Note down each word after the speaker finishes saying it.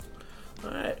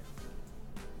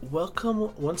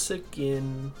Welcome once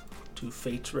again to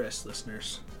Fate's Rest,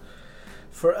 listeners.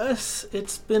 For us,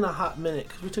 it's been a hot minute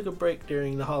because we took a break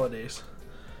during the holidays.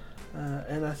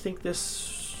 And I think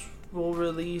this will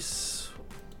release,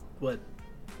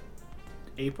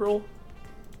 April?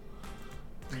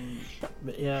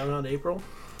 Yeah, around April.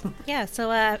 Yeah,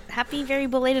 so happy very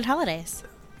belated holidays.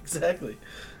 Exactly.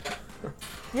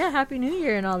 Yeah, Happy New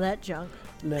Year and all that junk.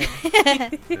 No.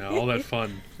 Yeah, all that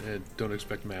fun, and don't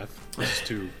expect math. It's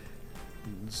too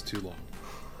long.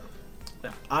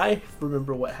 Now, I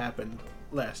remember what happened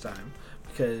last time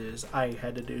because I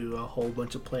had to do a whole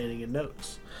bunch of planning and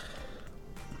notes.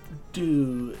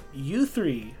 Do you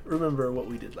three remember what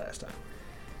we did last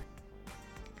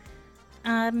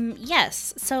time?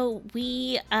 Yes. So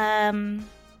we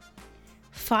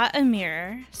fought a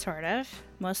mirror, sort of.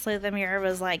 Mostly the mirror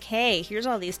was like, hey, here's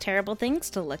all these terrible things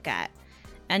to look at.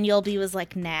 And Yulby was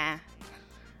like, nah.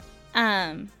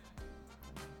 And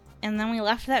then we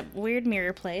left that weird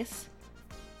mirror place.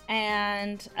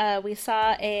 And we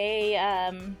saw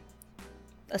a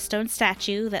stone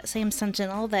statue, that same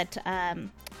sentinel that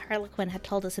Harlequin had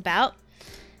told us about.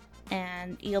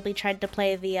 And Yulby tried to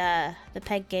play the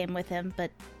peg game with him,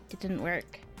 but it didn't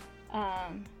work.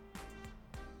 And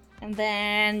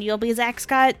then Yulby's axe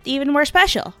got even more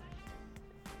special.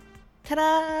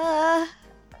 Ta-da!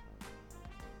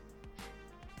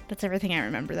 That's everything I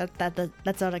remember.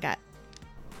 That's what I got.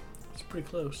 It's pretty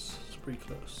close.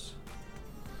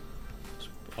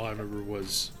 All I remember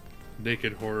was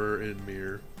naked horror in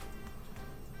mirror.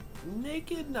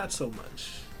 Naked, not so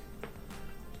much.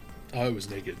 Oh, it was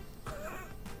naked.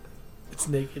 It's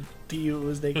naked. To you, it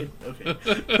was naked?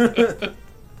 Okay.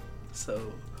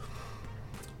 So,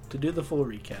 to do the full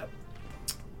recap,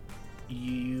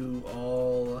 you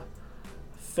all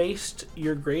faced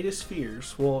your greatest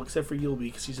fears. Well, except for Yulby,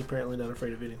 because he's apparently not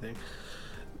afraid of anything.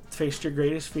 Faced your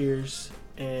greatest fears,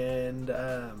 and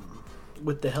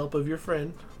with the help of your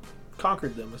friend,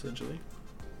 conquered them, essentially.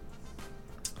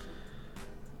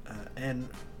 And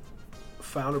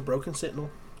found a broken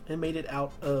sentinel, and made it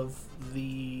out of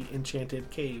the enchanted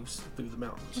caves through the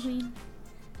mountains.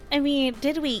 I mean,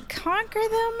 did we conquer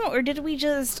them, or did we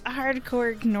just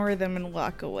hardcore ignore them and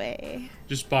walk away?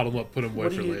 Just bottle them up, put them away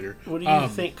for later. What do you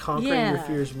think conquering your Yeah.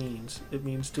 fears means? It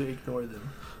means to ignore them.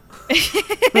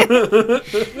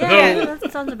 Yeah, that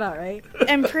sounds about right.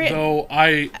 And Though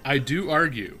I do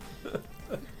argue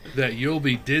that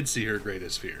Yulby did see her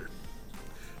greatest fear.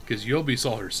 Because Yulby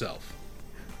saw herself.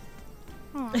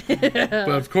 But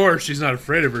of course, she's not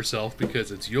afraid of herself because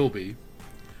it's Yulby.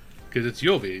 Because it's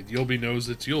Yulby. Yulby knows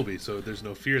it's Yulby, so there's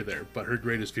no fear there. But her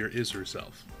greatest fear is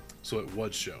herself. So it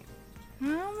was shown.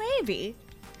 Well, maybe.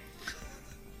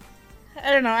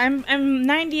 I don't know. I'm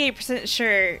 98%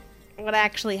 sure what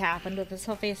actually happened with this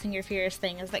whole facing your fears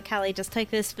thing is that Callie just took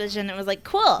this vision and was like,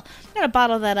 cool, I'm going to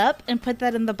bottle that up and put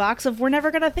that in the box of we're never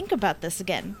going to think about this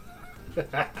again.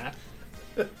 Yeah,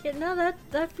 no,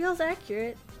 that feels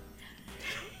accurate.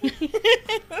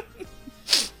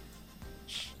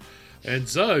 And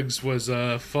Zug's was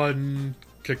a fun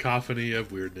cacophony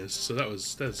of weirdness, so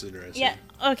that's interesting. Yeah,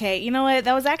 okay, you know what?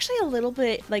 That was actually a little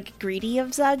bit, greedy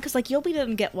of Zug, because, Yulby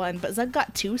didn't get one, but Zug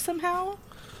got two somehow?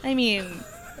 I mean,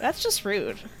 that's just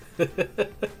rude.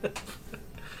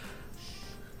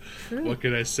 What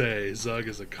can I say? Zug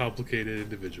is a complicated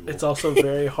individual. It's also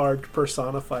very hard to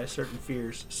personify certain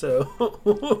fears, so...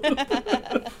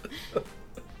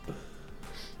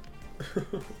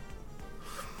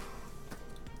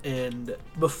 And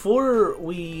before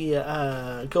we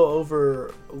go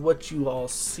over what you all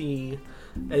see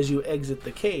as you exit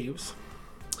the caves,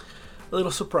 a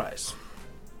little surprise.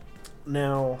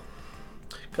 Now,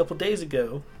 a couple days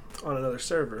ago, on another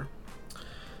server,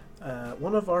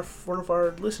 one of our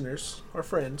listeners, our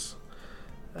friends,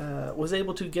 was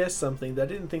able to guess something that I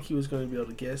didn't think he was going to be able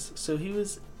to guess. So he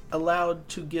was allowed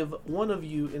to give one of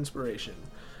you inspiration,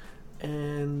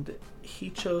 and he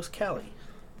chose Callie.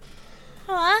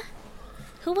 Aw,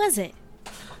 who was it?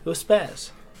 It was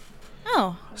Spaz.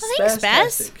 Oh, well, thanks,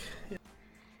 Spaz.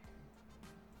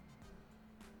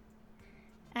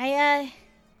 Spaztastic.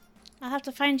 I'll have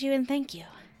to find you and thank you.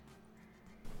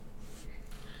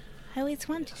 I always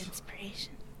wanted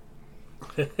inspiration.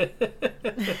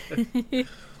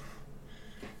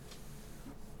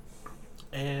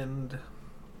 And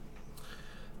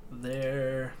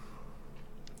then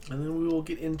we will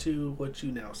get into what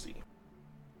you now see.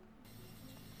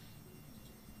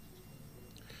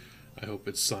 I hope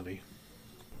it's sunny.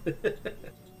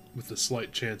 With a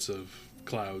slight chance of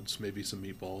clouds, maybe some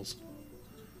meatballs.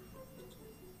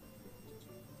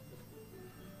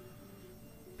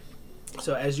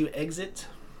 So as you exit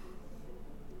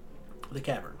the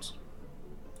caverns.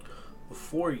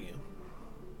 Before you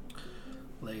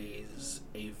lays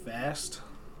a vast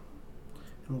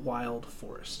and wild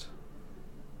forest.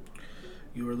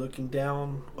 You are looking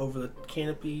down over the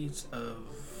canopies of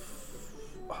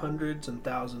hundreds and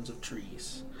thousands of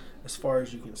trees as far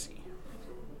as you can see.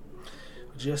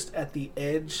 Just at the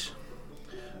edge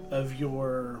of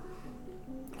your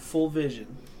full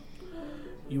vision,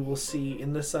 you will see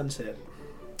in the sunset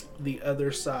the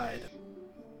other side.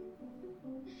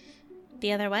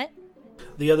 The other what?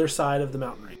 The other side of the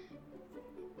mountain range.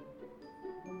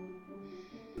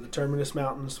 The Terminus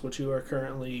Mountains, which you are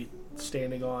currently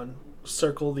standing on,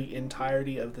 circle the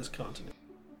entirety of this continent.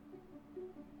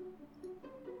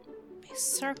 They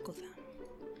circle them.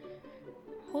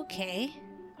 Okay.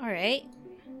 Alright.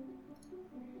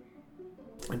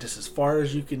 And just as far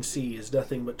as you can see is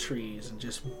nothing but trees, and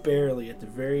just barely at the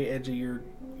very edge of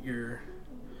your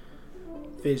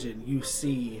vision, you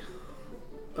see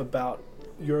about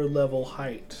your level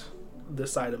height the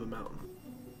side of a mountain.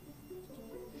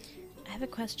 I have a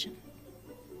question.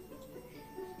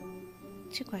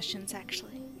 2 questions,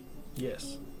 actually.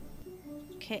 Yes.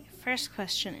 Okay, first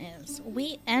question is,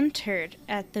 we entered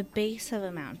at the base of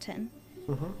a mountain.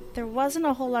 Mm-hmm. There wasn't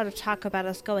a whole lot of talk about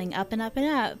us going up and up and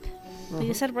up. But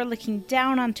you said we're looking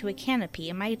down onto a canopy.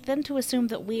 Am I then to assume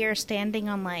that we are standing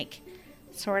on, like,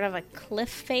 sort of a cliff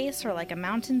face or like a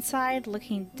mountainside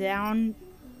looking down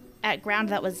at ground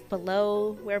that was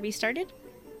below where we started?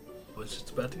 I was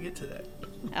just about to get to that.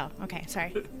 Oh, okay,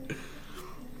 sorry.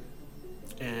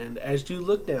 And as you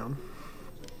look down,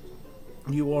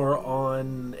 you are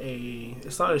on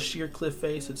it's not a sheer cliff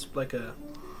face, it's like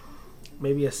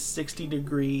maybe a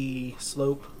 60-degree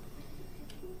slope.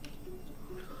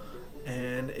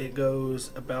 And it goes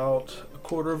about a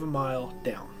quarter of a mile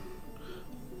down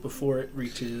before it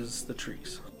reaches the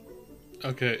trees.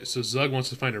 Okay, so Zug wants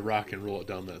to find a rock and roll it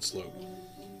down that slope.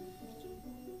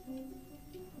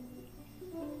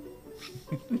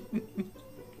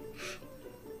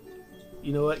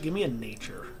 You know what? Give me a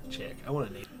nature check. I want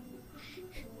a nature.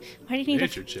 Why do you need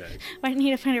Nature check. Why do you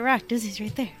need to find a rock? Dizzy's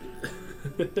right there.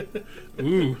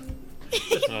 Ooh.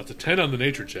 It's a 10 on the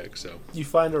nature check, so You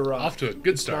find a rock. off to a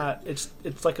good start. It's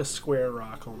like a square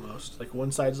rock almost. Like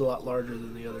one side's a lot larger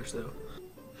than the others, though.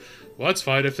 Well, that's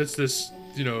fine. If it's this,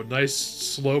 nice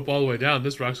slope all the way down,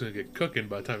 this rock's going to get cooking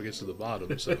by the time it gets to the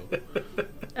bottom, so...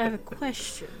 I have a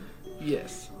question.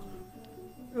 Yes.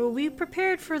 Are we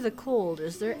prepared for the cold?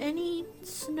 Is there any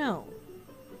snow?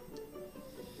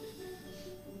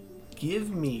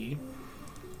 Give me,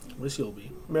 Miss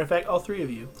Yulby. Matter of fact, all three of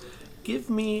you, give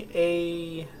me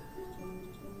a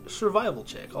survival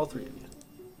check. All three of you.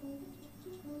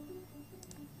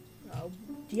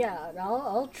 Yeah,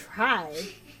 I'll try.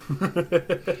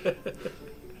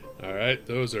 All right,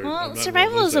 those are... I'm Well, not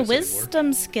survival rolling is a those dice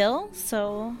wisdom skill,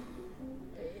 so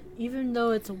Even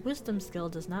though it's a wisdom skill,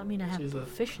 does not mean I have She's a-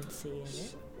 proficiency in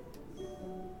it.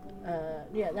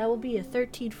 Yeah, that will be a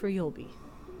 13 for Yulby.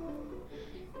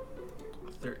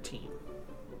 13.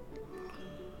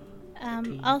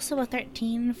 also a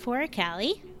 13 for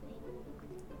Callie.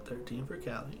 13 for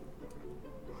Callie.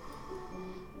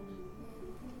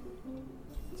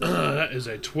 That is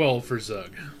a 12 for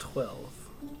Zug. 12.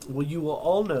 Well, you will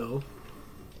all know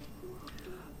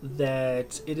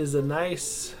that it is a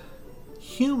nice,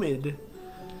 humid,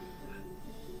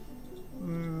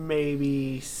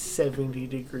 maybe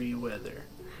 70-degree weather.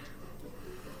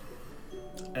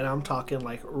 And I'm talking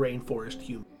like rainforest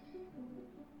humid.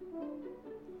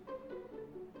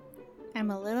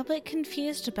 I'm a little bit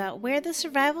confused about where the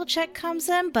survival check comes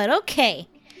in, but okay.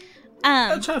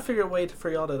 I'm trying to figure a way for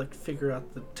y'all to like figure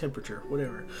out the temperature,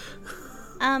 whatever.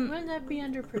 Wouldn't that be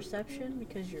under perception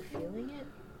because you're feeling it?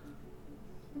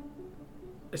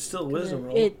 It's still a wisdom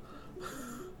roll.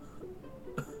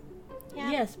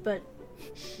 Yeah. Yes, but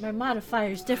my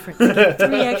modifier's different. I get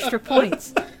 3 extra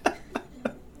points.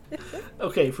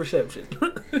 Okay, perception.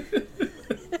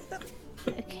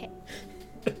 Okay.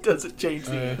 It doesn't change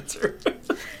the answer.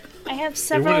 I have It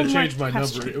several wouldn't more change my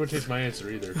questions. number. It wouldn't change my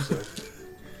answer either, so...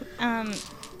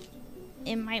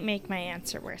 It might make my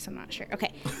answer worse. I'm not sure.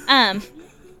 Okay.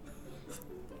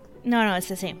 No, it's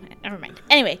the same. Never mind.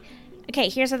 Anyway, okay.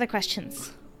 Here's other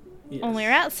questions. Yes. When we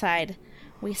were outside,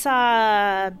 we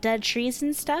saw dead trees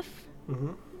and stuff.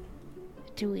 Mm-hmm.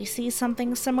 Do we see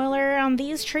something similar on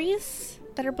these trees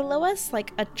that are below us,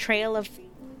 like a trail of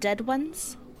dead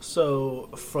ones? So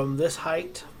from this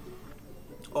height,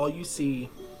 all you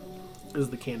see is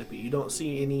the canopy. You don't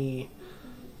see any,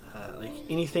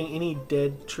 any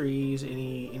dead trees,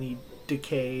 any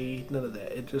decay, none of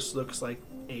that. It just looks like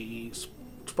a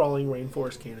sprawling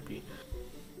rainforest canopy.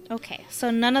 Okay, so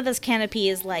none of this canopy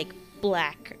is like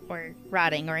black or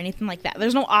rotting or anything like that.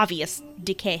 There's no obvious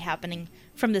decay happening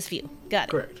from this view. Got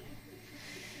it. Correct.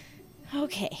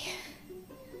 Okay.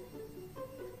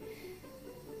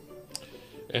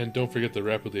 And don't forget the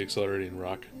rapidly accelerating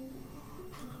rock.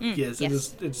 Yes, it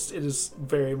is. It is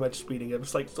very much speeding up.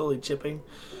 It's like slowly chipping,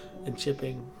 and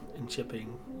chipping, and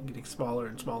chipping, and getting smaller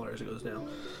and smaller as it goes down.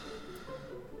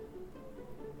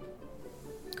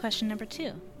 Question number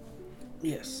 2.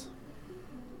 Yes,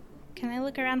 Can I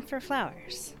look around for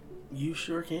flowers? you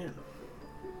sure can.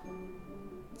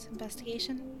 It's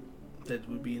investigation. That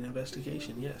would be an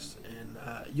investigation. Yes, and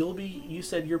You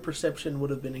said your perception would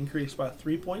have been increased by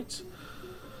 3 points,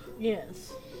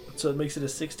 Yes. so it makes it a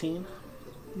 16.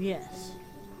 Yes.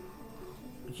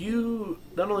 You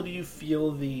not only do you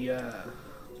feel the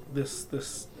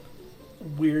this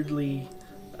weirdly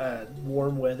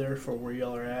warm weather for where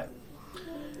y'all are at,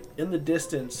 in the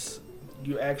distance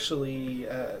you actually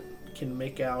can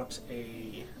make out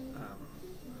a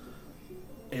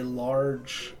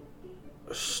large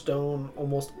stone,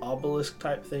 almost obelisk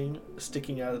type thing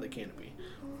sticking out of the canopy.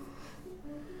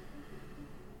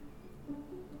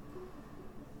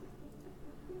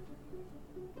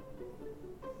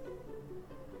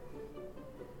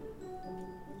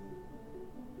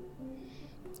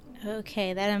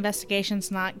 Okay, that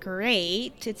investigation's not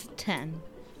great. It's a 10.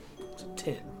 It's a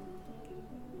 10.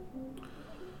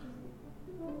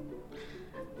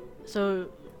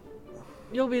 So,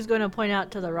 Yobi's going to point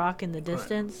out to the rock in the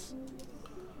distance.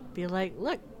 Be like,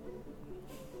 look,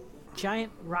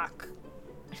 giant rock.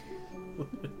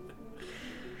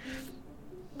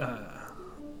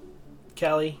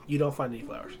 Callie, you don't find any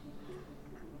flowers.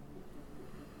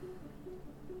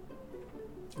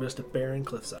 It's just a barren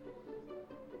cliffside.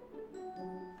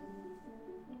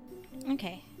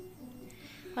 Okay.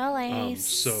 Well, I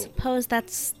suppose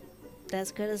that's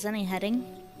as good as any heading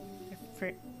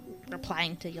for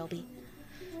replying to Yobi.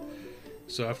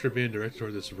 So after being directed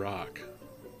toward this rock,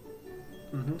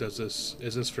 is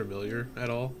this familiar at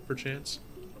all, perchance?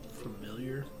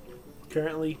 Familiar?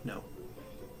 Currently, no.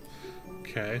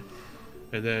 Okay.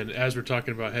 And then as we're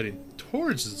talking about heading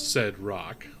towards said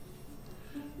rock,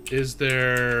 is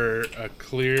there a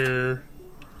clear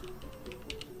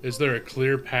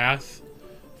path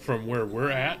from where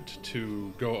we're at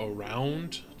to go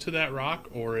around to that rock,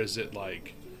 or is it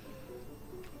like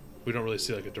we don't really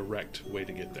see like a direct way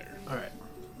to get there? All right.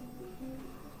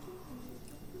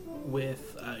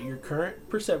 With your current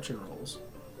perception rolls,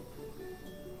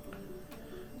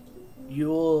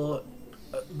 you'll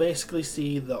basically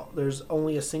see there's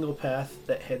only a single path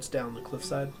that heads down the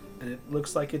cliffside, and it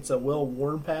looks like it's a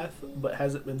well-worn path, but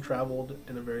hasn't been traveled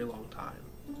in a very long time,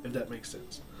 if that makes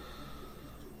sense.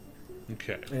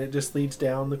 Okay. And it just leads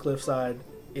down the cliffside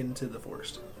into the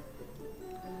forest.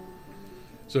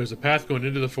 So there's a path going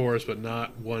into the forest, but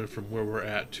not one from where we're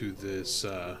at to this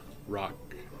rock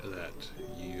that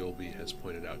Yulby has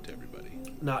pointed out to everybody.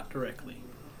 Not directly.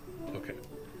 Okay.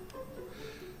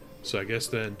 So I guess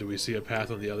then, do we see a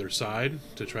path on the other side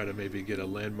to try to maybe get a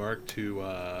landmark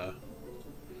to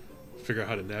figure out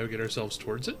how to navigate ourselves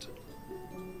towards it?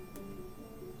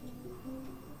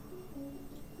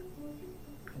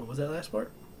 What was that last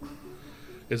part?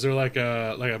 Is there like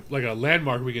a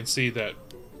landmark we can see that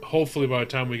hopefully by the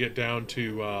time we get down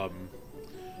to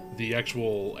the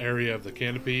actual area of the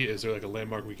canopy, is there like a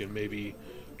landmark we can maybe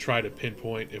try to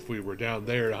pinpoint if we were down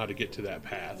there how to get to that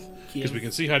path? Because we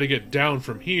can see how to get down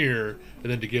from here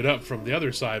and then to get up from the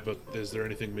other side, but is there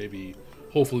anything maybe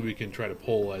hopefully we can try to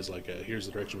pull as like a here's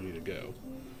the direction we need to go?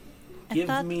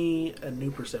 Give me a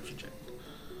new perception check.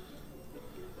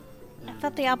 I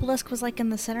thought the obelisk was like in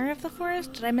the center of the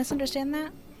forest. Did I misunderstand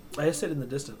that? I said in the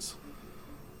distance.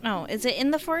 Oh, is it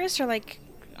in the forest or like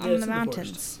on Yeah, it's the in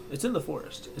mountains? forest. It's in the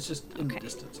forest. It's just in the Okay.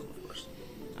 distance of the forest.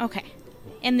 Okay.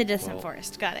 In the distant Well-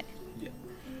 forest. Got it. Yeah.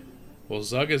 Well,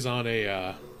 Zug is on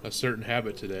a certain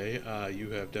habit today.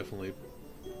 You have definitely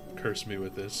cursed me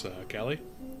with this, Callie.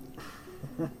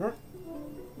 Huh?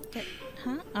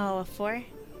 Oh, a 4?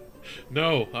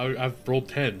 No, I've rolled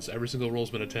 10s. Every single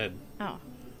roll's been a 10. Oh.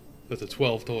 That's a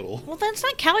 12 total. Well, that's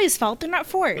not Callie's fault. They're not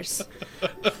 4s.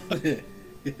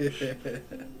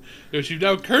 Because you've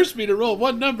now cursed me to roll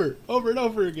one number over and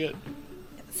over again.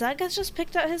 Zug has just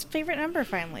picked out his favorite number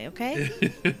finally, okay?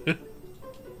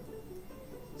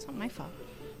 It's not my fault.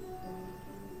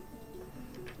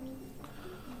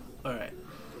 All right.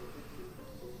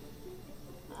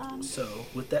 So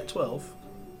with that 12,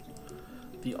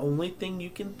 the only thing you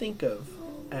can think of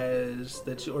as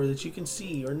that you can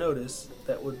see or notice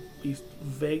that would be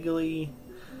vaguely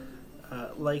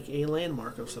like a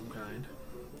landmark of some kind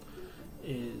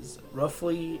is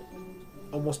roughly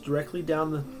almost directly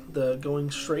down the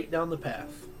going straight down the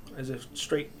path, as if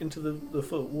straight into the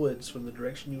woods from the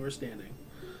direction you were standing.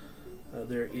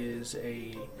 There is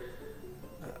a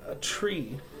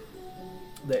tree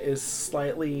that is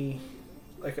slightly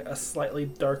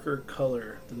darker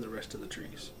color than the rest of the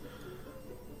trees.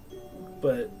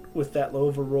 But with that low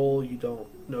of a roll, you don't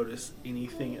notice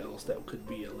anything else that could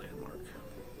be a landmark.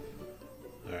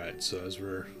 Alright, so as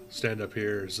we're stand up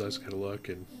here, Zug's kind of look,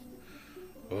 and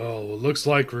well, it looks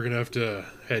like we're gonna have to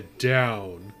head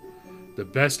down. The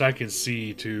best I can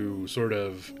see to sort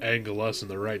of angle us in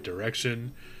the right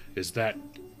direction is that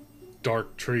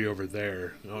dark tree over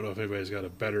there. I don't know if anybody's got a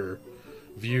better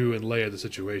view and lay of the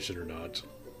situation or not.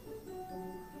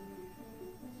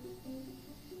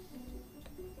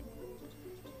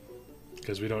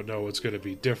 Because we don't know what's going to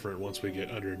be different once we get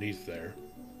underneath there.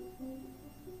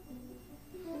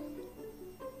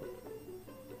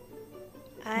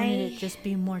 Wouldn't it just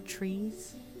be more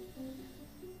trees?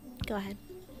 Go ahead.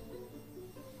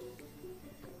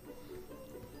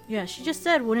 Yeah, she just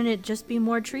said, wouldn't it just be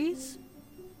more trees?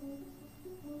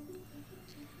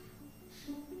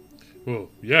 Well,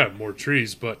 yeah, more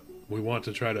trees, but we want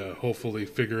to try to hopefully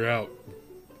figure out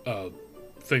a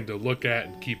thing to look at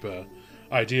and keep a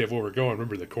idea of where we're going.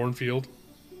 Remember the cornfield?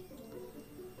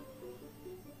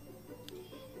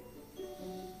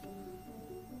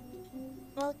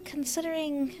 Well,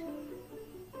 considering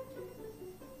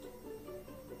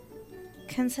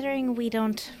we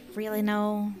don't really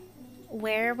know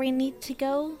where we need to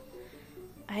go,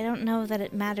 I don't know that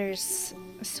it matters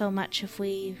so much if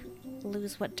we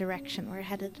lose what direction we're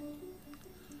headed.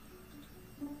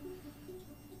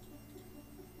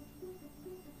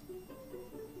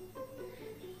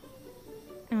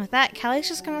 And with that, Callie's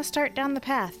just gonna start down the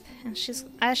path, and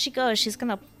as she goes, she's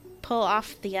gonna pull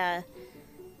off the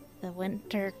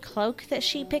winter cloak that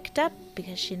she picked up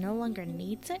because she no longer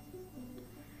needs it.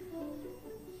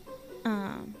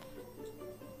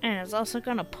 And is also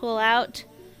gonna pull out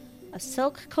a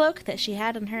silk cloak that she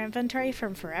had in her inventory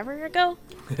from forever ago.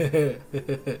 And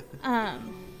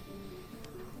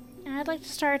I'd like to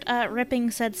start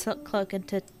ripping said silk cloak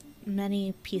into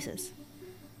many pieces.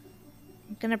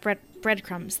 I'm gonna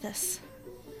breadcrumbs this.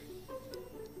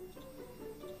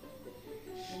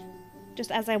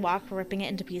 Just as I walk, ripping it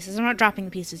into pieces. I'm not dropping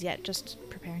the pieces yet, just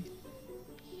preparing.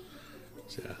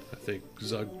 So, yeah, I think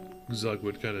Zug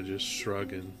would kind of just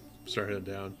shrug and start heading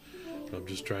down. I'm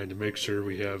just trying to make sure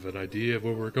we have an idea of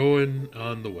where we're going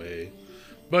on the way.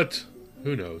 But,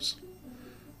 who knows?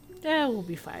 Yeah, we'll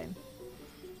be fine.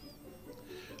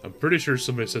 I'm pretty sure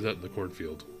somebody said that in the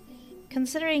cornfield.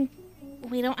 Considering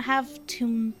we don't have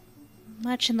too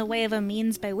much in the way of a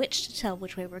means by which to tell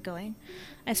which way we're going,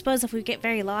 I suppose if we get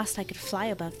very lost, I could fly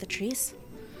above the trees.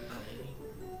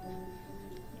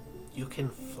 You can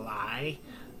fly?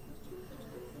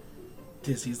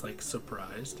 Dizzy's like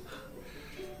surprised.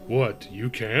 What? You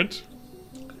can't?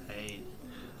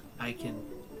 I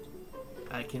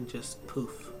can just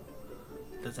poof.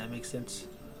 Does that make sense?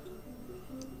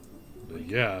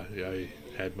 Yeah, I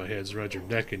had my hands around your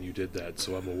neck and you did that,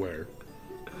 so I'm aware.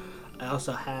 I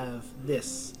also have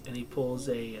this, and he pulls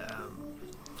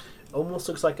almost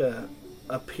looks like a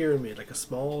pyramid, like a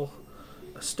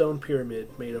stone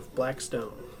pyramid made of black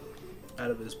stone,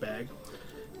 out of his bag.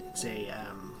 It's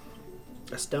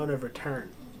a stone of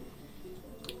return.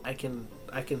 I can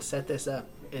set this up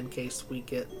in case we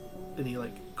get any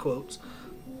quotes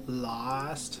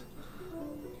lost,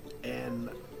 and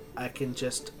I can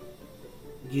just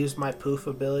use my poof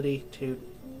ability to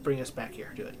bring us back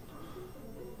here to it.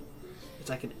 It's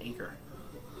like an anchor.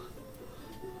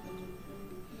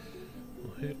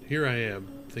 Well, here I am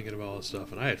thinking about all this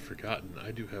stuff, and I had forgotten.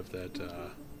 I do have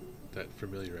that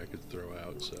familiar I could throw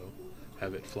out, so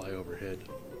have it fly overhead.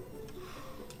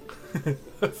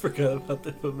 I forgot about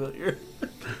the familiar.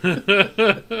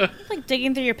 Like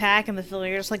digging through your pack, and the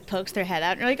familiar just pokes their head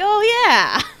out, and you're like, "Oh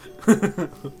yeah!"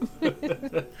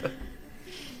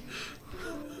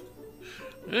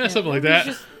 Yeah, something like that.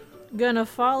 Just gonna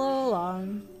follow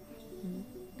along,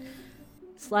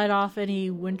 slide off any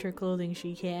winter clothing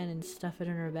she can, and stuff it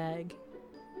in her bag.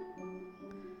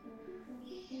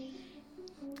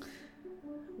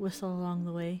 Whistle along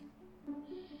the way.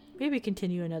 Maybe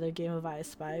continue another game of I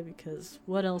Spy, because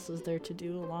what else is there to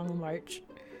do along the march?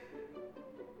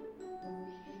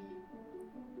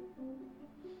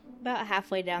 About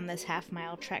halfway down this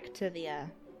half-mile trek to the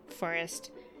forest,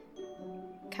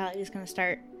 Kylie's gonna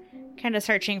start kind of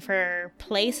searching for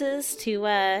places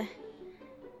to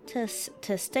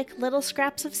stick little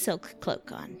scraps of silk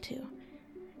cloak onto.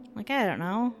 I don't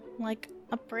know,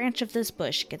 a branch of this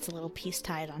bush gets a little piece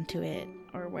tied onto it.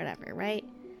 whatever, right?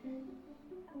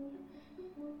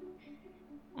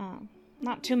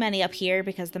 Not too many up here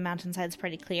because the mountainside's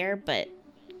pretty clear, but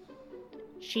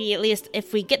she, at least,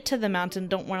 if we get to the mountain,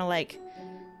 don't want to, like,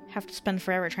 have to spend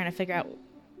forever trying to figure out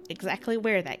exactly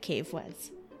where that cave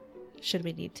was. Should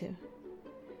we need to.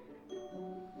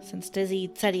 Since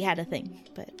Dizzy said he had a thing,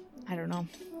 but I don't know.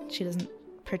 She doesn't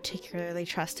particularly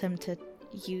trust him to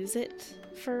use it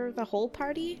for the whole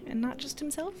party and not just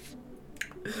himself.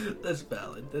 That's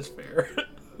valid. That's fair.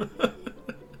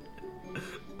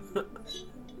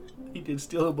 He did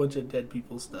steal a bunch of dead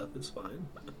people's stuff. It's fine.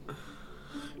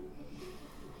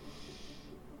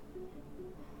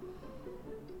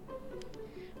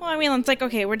 Well, I mean, it's like,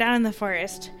 okay, we're down in the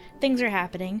forest. Things are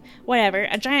happening. Whatever.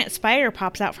 A giant spider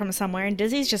pops out from somewhere and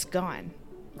Dizzy's just gone.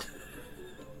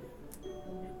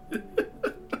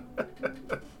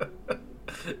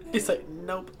 He's like,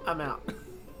 nope, I'm out.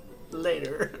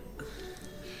 Later.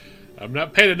 I'm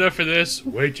not paid enough for this.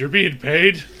 Wait, you're being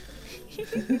paid?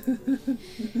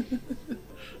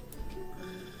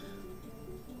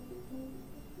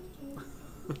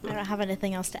 I don't have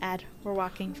anything else to add. We're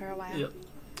walking for a while. Yep.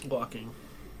 Walking.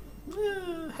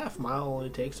 Half mile only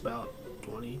takes about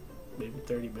 20, maybe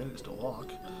 30 minutes to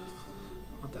walk.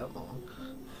 Not that long.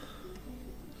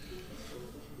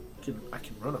 I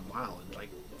can run a mile in like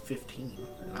 15,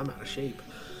 and I'm out of shape.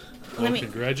 Well,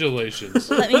 congratulations.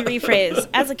 Let me rephrase.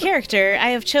 As a character, I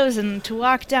have chosen to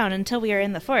walk down until we are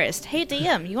in the forest. Hey,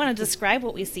 DM, you want to describe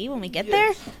what we see when we get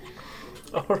Yes.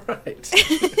 All right.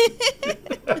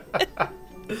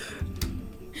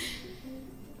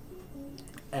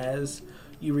 As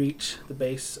you reach the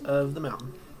base of the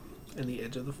mountain and the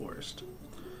edge of the forest,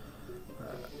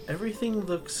 everything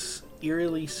looks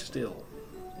eerily still.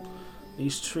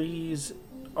 These trees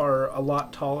are a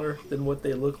lot taller than what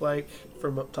they look like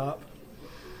from up top.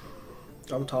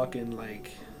 I'm talking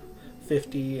like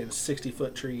 50 and 60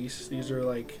 foot trees. These are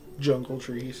like jungle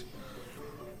trees.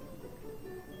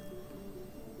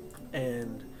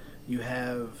 And you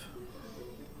have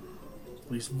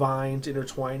these vines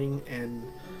intertwining, and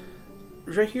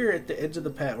right here at the edge of the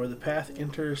path, where the path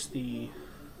enters the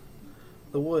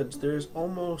woods, there's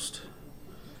almost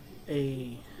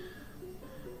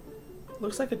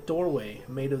looks like a doorway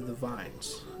made of the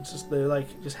vines. It's just, they're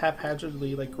like just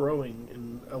haphazardly like growing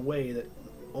in a way that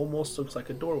almost looks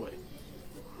like a doorway.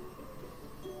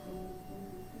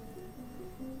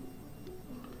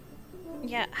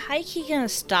 Yeah, Heike gonna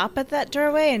stop at that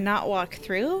doorway and not walk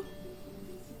through?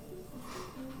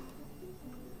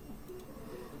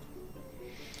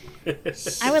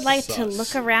 I would like to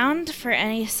look around for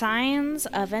any signs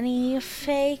of any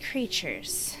fey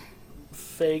creatures.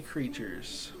 Fey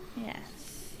creatures. Yes.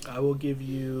 I will give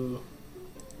you,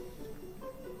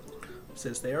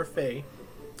 since they are fey,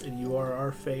 and you are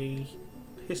our fey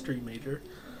history major,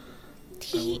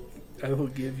 I will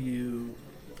give you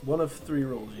one of 3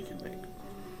 rolls you can make.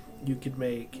 You could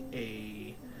make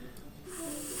a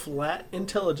flat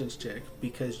intelligence check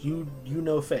because you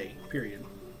know fey, period.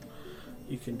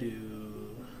 You can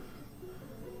do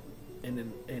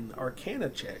an arcana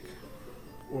check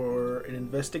or an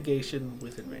investigation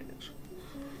with advantage.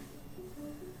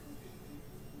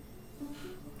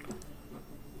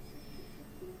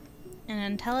 An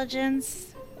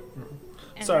intelligence.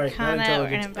 An Sorry, arcana, not or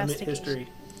an intelligence. I meant investigation. history.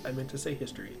 I meant to say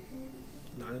history.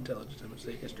 Not intelligence. I meant to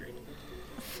say history.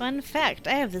 Fun fact,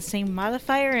 I have the same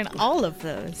modifier in all of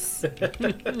those.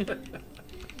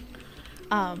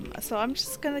 So I'm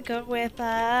just gonna go with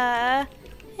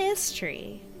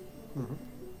history. Mm-hmm.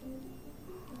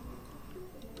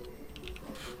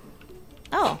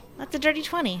 Oh, that's a dirty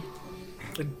 20.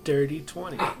 A dirty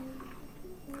 20.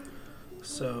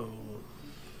 So,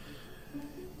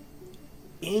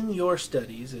 in your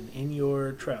studies and in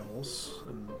your travels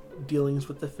and dealings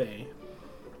with the Fae,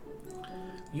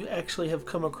 you actually have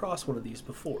come across one of these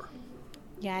before.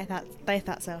 Yeah, I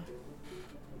thought so.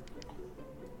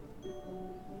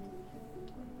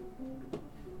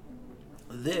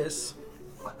 This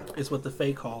is what the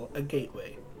Fae call a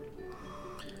gateway.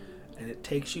 And it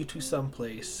takes you to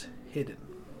someplace hidden.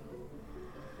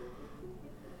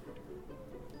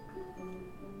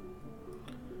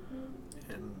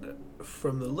 And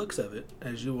from the looks of it,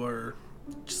 as you are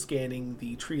scanning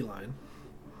the tree line,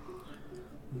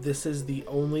 this is the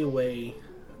only way,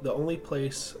 the only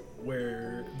place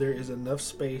where there is enough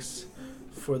space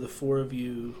for the 4 of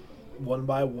you, one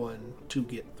by one, to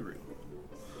get through.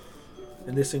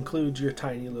 And this includes your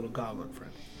tiny little goblin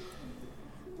friend.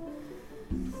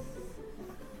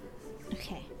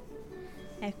 Okay.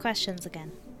 I have questions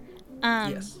again.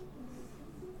 Yes.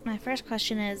 My first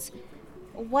question is,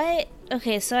 what...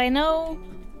 Okay, so I know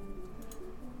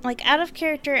like, out of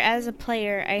character as a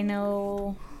player, I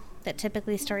know that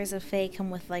typically stories of Fae come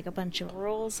with, like, a bunch of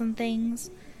rules and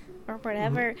things, or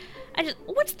whatever.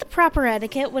 What's the proper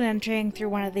etiquette when entering through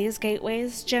one of these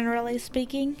gateways, generally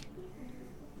speaking?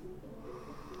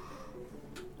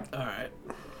 Alright.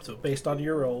 So based on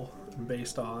your role, and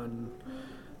based on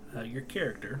your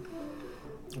character,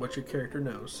 what your character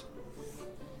knows,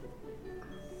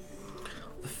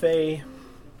 the Fae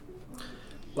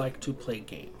like to play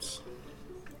games.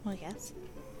 Well, yes.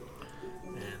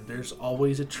 And there's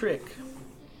always a trick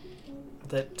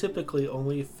that typically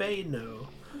only Fae know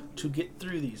to get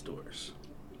through these doors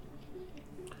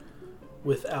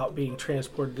without being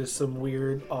transported to some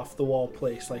weird off-the-wall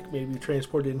place, like maybe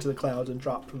transported into the clouds and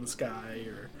dropped from the sky,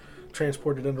 or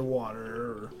transported underwater,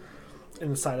 or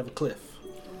in the side of a cliff.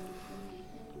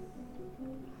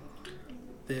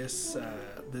 This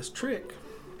trick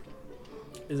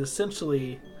is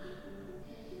essentially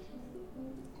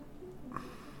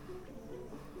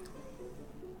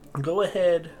go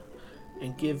ahead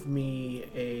and give me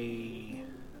a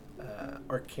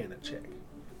Arcana check.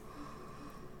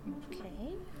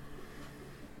 Okay.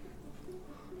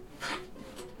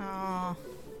 Oh,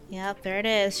 yep, there it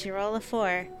is. You roll a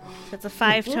 4. So it's a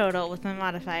 5 total with my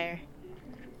modifier.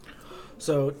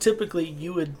 So typically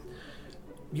you would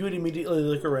immediately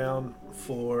look around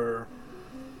for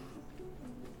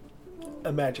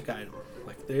a magic item.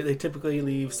 Like they typically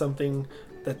leave something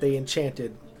that they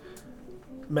enchanted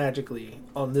magically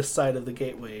on this side of the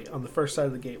gateway, on the first side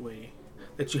of the gateway,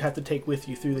 that you have to take with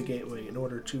you through the gateway in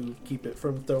order to keep it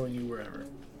from throwing you wherever.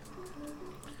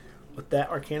 With that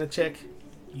Arcana check,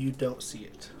 you don't see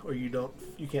it, or you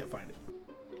can't find it.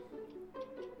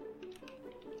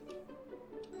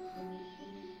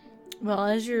 Well,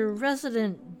 as your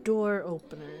resident door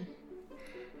opener,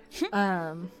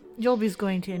 Yulby's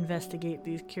going to investigate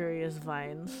these curious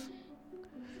vines.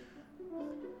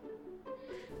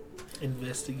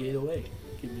 Investigate away.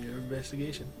 Give me your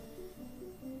investigation.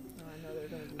 Oh, I know they're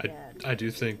going to be bad. I do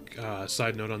think,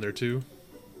 side note on there too,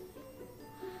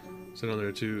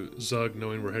 Zug,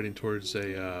 knowing we're heading towards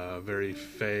a very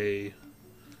Fey,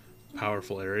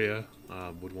 powerful area,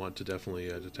 would want to definitely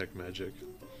detect magic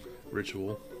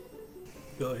ritual.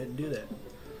 Go ahead and do that.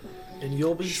 And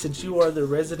you'll be, since you are the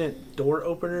resident door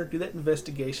opener, do that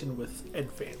investigation with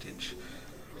advantage.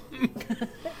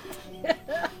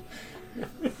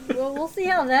 Well, we'll see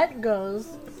how that goes.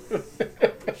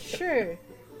 Sure.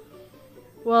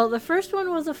 Well, the first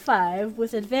one was a 5.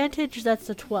 With advantage, that's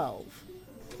a 12.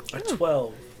 A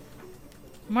 12.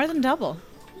 More than double.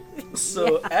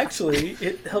 So actually,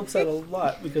 it helps out a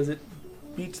lot because it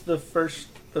beats the first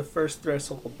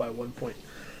threshold by 1 point.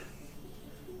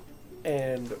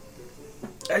 And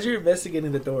as you're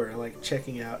investigating the door and like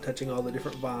checking out, touching all the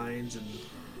different vines and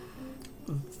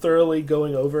thoroughly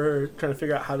going over, trying to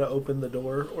figure out how to open the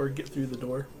door or get through the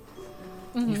door,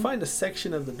 you find a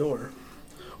section of the door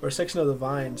or a section of the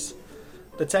vines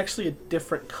that's actually a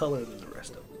different color than the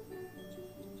rest of them.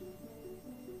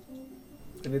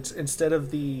 And it's, instead of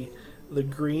the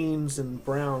greens and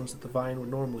browns that the vine would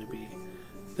normally be,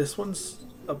 this one's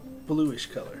a bluish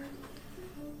color.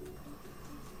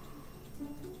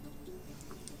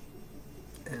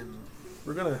 And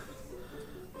we're gonna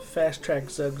fast track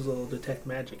Zug's little detect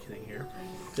magic thing here,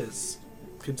 because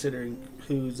considering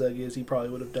who Zug is, he probably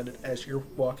would have done it as you're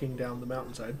walking down the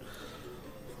mountainside.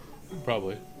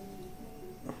 Probably.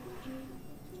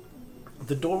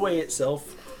 The doorway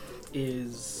itself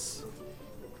is,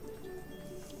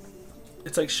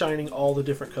 it's like shining all the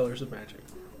different colors of magic.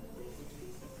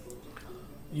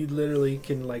 You literally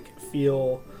can like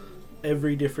feel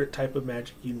every different type of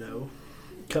magic you know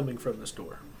coming from this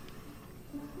door.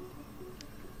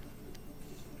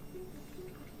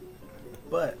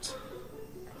 But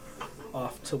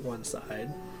off to one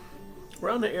side,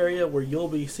 around the area where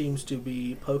Yulby seems to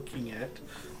be poking at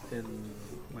and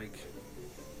like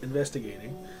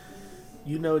investigating,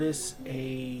 you notice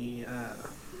a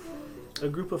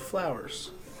group of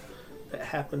flowers that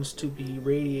happens to be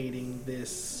radiating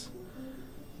this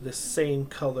same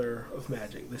color of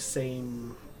magic, this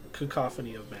same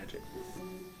cacophony of magic.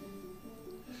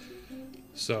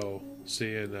 So,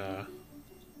 seeing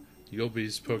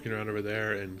Yulby's poking around over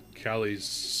there, and Callie's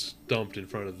stumped in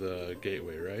front of the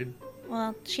gateway, right?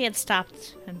 Well, she had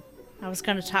stopped, and I was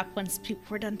going to talk once people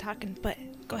were done talking, but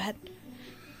go ahead.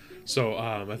 So,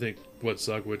 I think what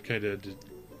Zug would kind of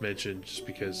mention, just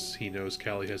because he knows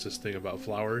Callie has this thing about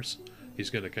flowers, he's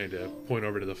going to kind of point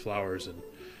over to the flowers, and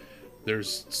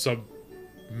there's some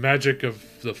magic of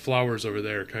the flowers over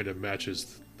there kind of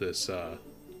matches this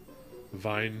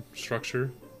vine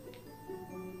structure.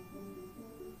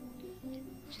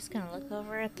 She's Just gonna look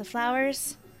over at the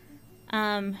flowers.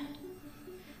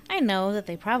 I know that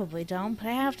they probably don't, but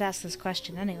I have to ask this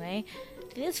question anyway.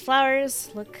 Do these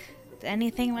flowers look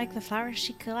anything like the flowers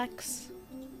she collects?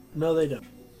 No, they don't.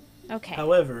 Okay.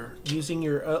 However, using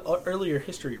your earlier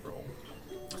history roll,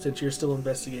 since you're still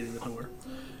investigating the door,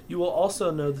 you will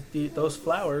also know that those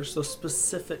flowers, those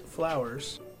specific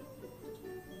flowers,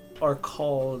 are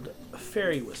called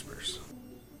fairy whispers.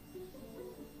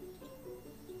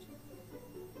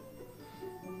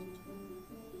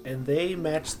 And they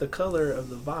match the color of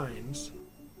the vines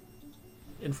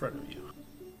in front of you.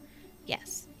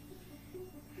 Yes.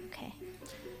 Okay.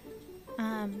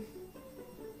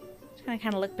 Just gonna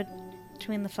kind of look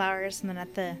between the flowers and then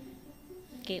at the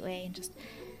gateway and just.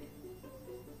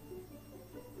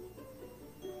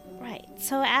 Right.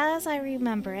 So as I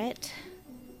remember it,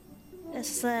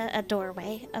 this is a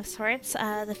doorway of sorts.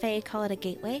 The Fae call it a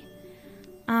gateway.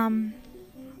 And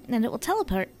it will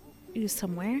teleport you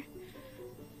somewhere.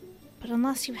 But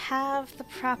unless you have the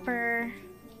proper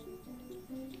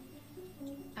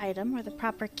item or the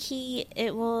proper key,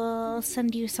 it will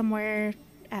send you somewhere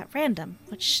at random,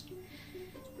 which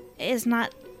is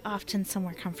not often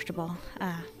somewhere comfortable.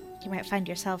 You might find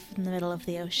yourself in the middle of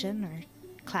the ocean or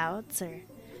clouds or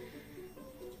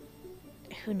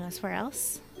who knows where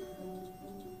else.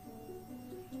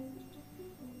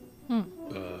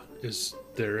 Is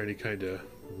there any kind of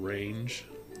range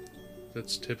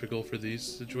that's typical for these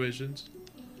situations?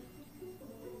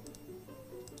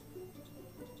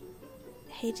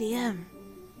 Hey DM.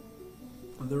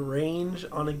 The range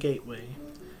on a gateway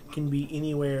can be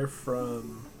anywhere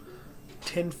from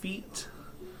 10 feet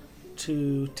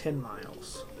to 10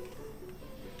 miles.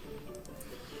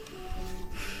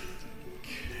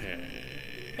 Okay.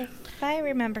 If I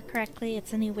remember correctly,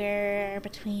 it's anywhere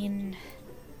between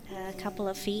a couple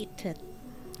of feet to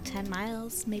 10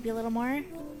 miles, maybe a little more.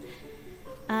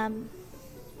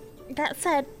 That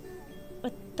said,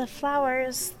 with the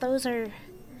flowers, those are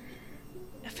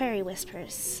fairy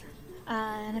whispers.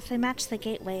 And if they match the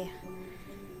gateway,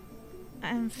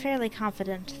 I'm fairly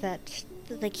confident that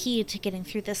the key to getting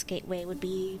through this gateway would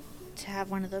be to have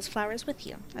one of those flowers with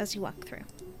you as you walk through.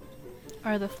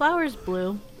 Are the flowers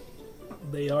blue?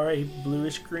 They are a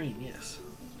bluish green, yes.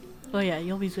 Oh yeah,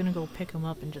 Yulby's gonna go pick them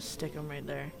up and just stick them right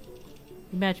there.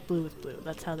 You match blue with blue.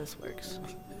 That's how this works.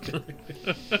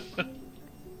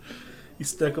 You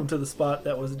stuck them to the spot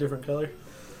that was a different color?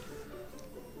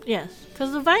 Yes,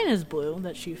 because the vine is blue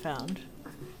that she found.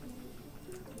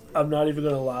 I'm not even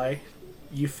going to lie.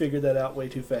 You figured that out way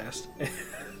too fast.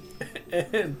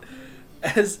 And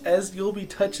as Yulby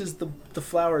touches the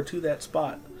flower to that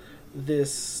spot,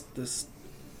 this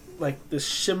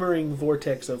shimmering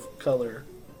vortex of color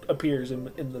appears in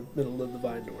the middle of the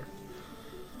vine door.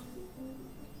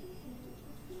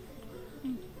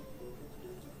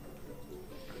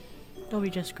 Yulby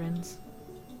just grins.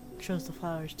 Shows the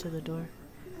flowers to the door.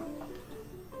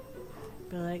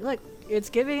 Be like, look, it's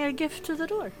giving a gift to the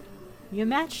door. You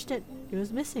matched it. It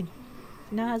was missing.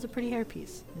 Now it has a pretty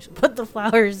hairpiece. You should put the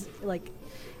flowers, like,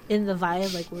 in the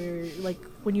vibe, like, where, like,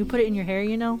 when you put it in your hair,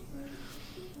 you know?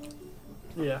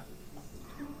 Yeah.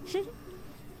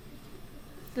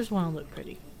 Just want to look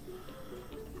pretty.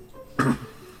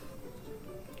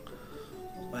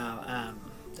 Wow,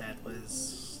 that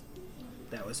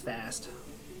was fast.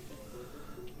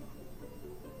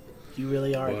 You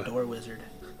really are What? a door wizard.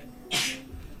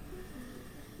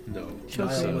 No.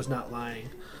 Lyle was not lying.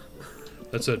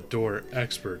 That's a door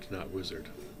expert, not wizard.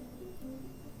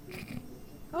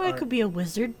 Oh, I could be a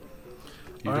wizard.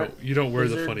 You don't wear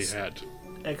the funny wizards hat.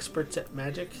 Experts at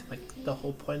magic, like the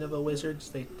whole point of a wizard is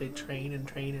they train and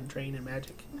train and train in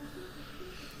magic.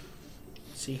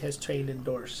 She has trained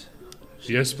indoors.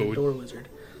 Yes, but a door wizard.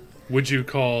 would you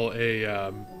call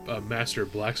a master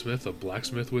blacksmith a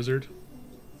blacksmith wizard?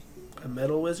 A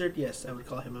metal wizard? Yes, I would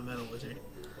call him a metal wizard.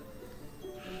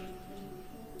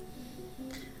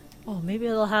 Oh, maybe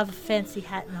they'll have a fancy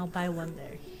hat and I'll buy one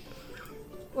there.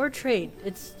 Or trade.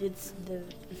 It's the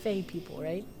Fae people,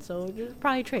 right? So just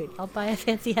probably trade. I'll buy a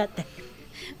fancy hat there.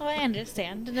 Well, I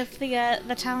understand. And if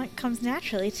the talent comes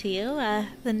naturally to you,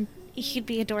 then you could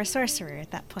be a door sorcerer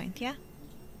at that point, yeah?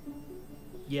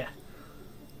 Yeah.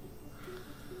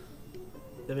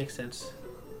 That makes sense.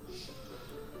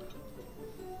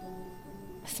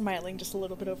 Smiling just a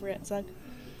little bit over at Zug.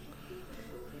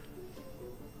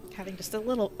 Having just a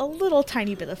little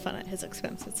tiny bit of fun at his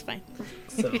expense. It's fine.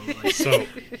 So, So,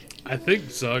 I think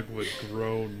Zug would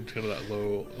groan kind of that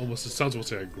low, almost, it sounds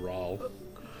almost like a growl.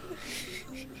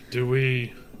 Do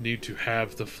we need to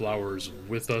have the flowers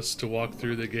with us to walk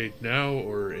through the gate now,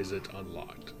 or is it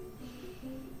unlocked?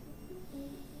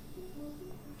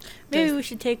 Maybe we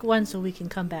should take one so we can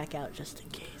come back out just in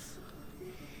case.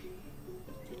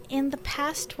 In the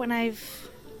past, when I've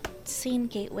seen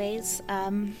gateways,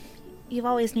 you've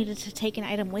always needed to take an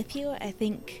item with you. I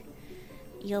think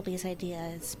Yulby's idea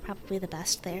is probably the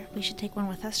best there. We should take one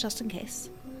with us just in case.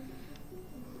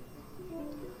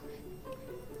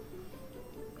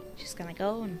 She's gonna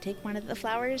go and take one of the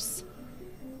flowers.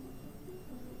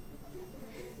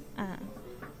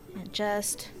 And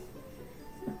just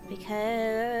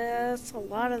because a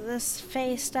lot of this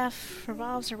Fae stuff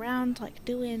revolves around like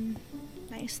doing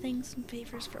nice things and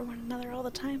favors for one another all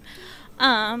the time.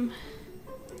 Let's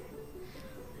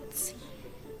see.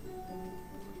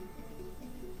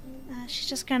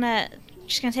 She's gonna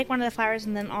take one of the flowers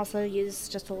and then also use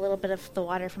just a little bit of the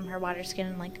water from her water skin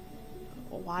and like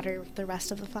water the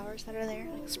rest of the flowers that are there.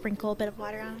 Like sprinkle a bit of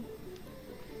water on them.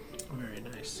 Very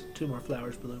nice. 2 more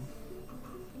flowers bloom.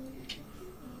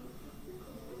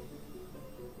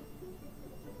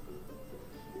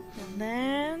 And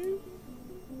then,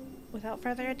 without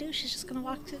further ado, she's just gonna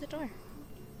walk through the door.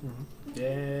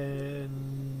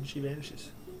 And she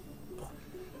vanishes.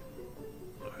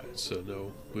 Alright, so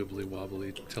no wibbly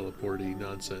wobbly teleporty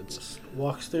nonsense. Just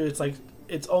walks through. It's like,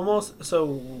 it's almost,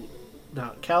 so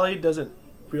now Callie doesn't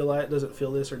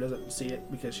feel this or doesn't see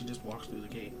it because she just walks through the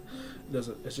gate.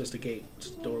 It's just a gate,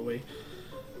 just a doorway.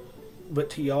 But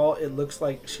to y'all, it looks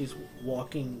like she's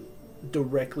walking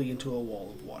directly into a wall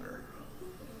of water.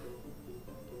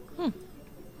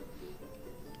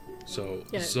 So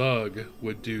Yeah. Zug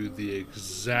would do the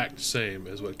exact same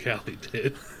as what Callie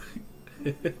did.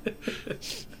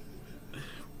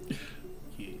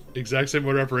 Exact same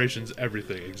order of operations,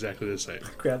 everything exactly the same.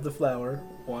 Grab the flower,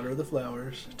 water the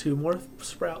flowers, 2 more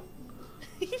sprout.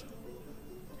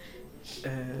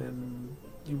 And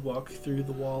you walk through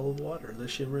the wall of water, the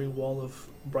shimmering wall of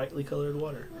brightly colored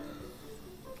water,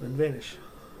 and vanish.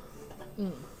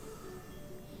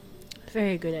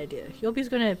 Very good idea. Yobi's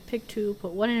gonna pick 2,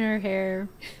 put 1 in her hair,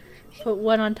 put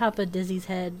 1 on top of Dizzy's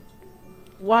head,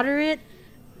 water it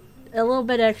a little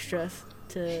bit extra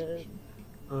to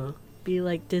be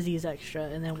like Dizzy's extra,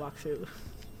 and then walk through.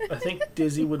 I think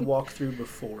Dizzy would walk through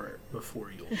before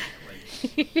you.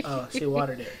 Like, oh, she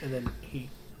watered it, and then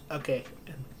and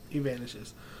he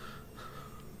vanishes.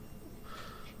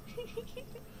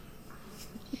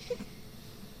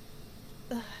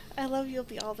 I love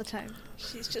Yulby all the time.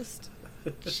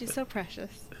 She's so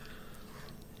precious.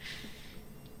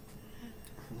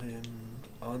 And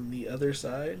on the other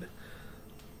side,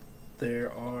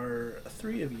 there are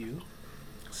 3 of you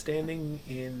standing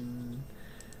in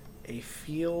a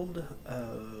field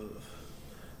of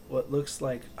what looks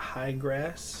like high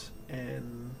grass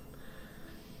and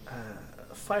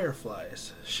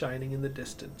fireflies shining in the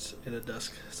distance in a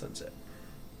dusk sunset.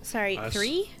 Sorry, Us.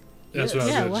 3? That's what I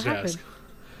was Yeah, going what to happened? ask.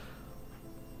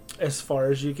 As far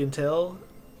as you can tell,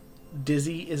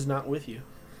 Dizzy is not with you.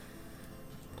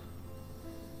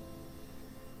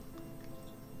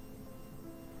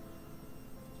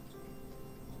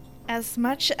 As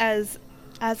much as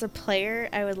a player,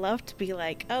 I would love to be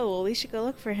like, oh, well, we should go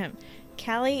look for him.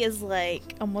 Callie is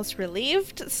like almost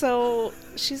relieved, so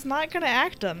she's not gonna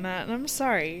act on that. And I'm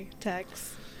sorry,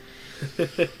 Tex.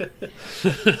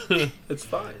 It's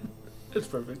fine. It's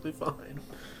perfectly fine.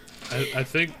 I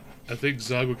think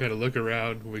Zug would kind of look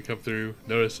around when we come through,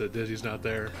 notice that Dizzy's not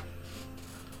there.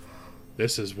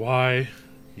 This is why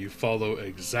you follow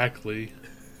exactly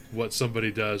what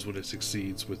somebody does when it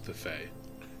succeeds with the Fae.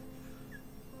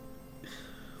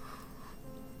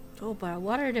 Oh, but I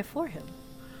watered it for him.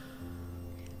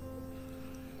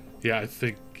 Yeah, I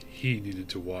think he needed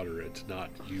to water it, not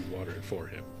you water it for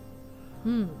him.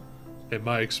 In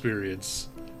my experience,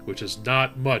 which is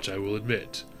not much, I will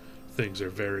admit, things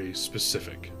are very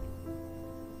specific.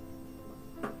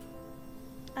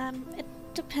 It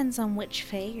depends on which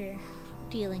Fae you're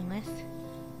dealing with.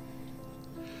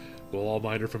 Well, all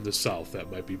mine are from the south,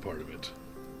 that might be part of it.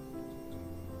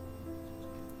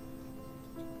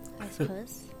 I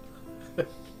suppose.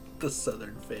 The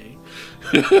Southern Fae.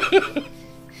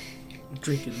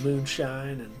 Drinking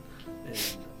moonshine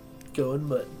and going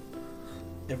mutton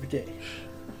every day.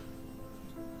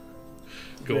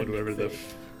 Go to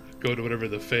Redneck whatever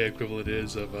the Fae equivalent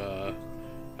is of I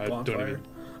don't Bonfire. even.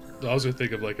 I was gonna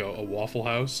think of like a Waffle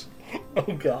House.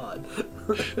 Oh God.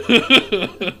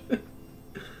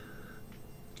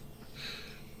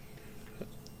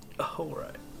 All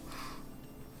right.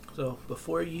 So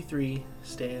before you 3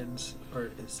 stands,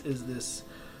 or is this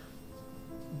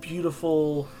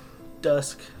beautiful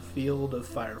dusk field of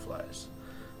fireflies,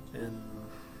 and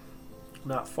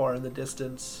not far in the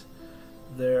distance,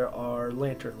 there are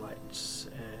lantern lights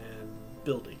and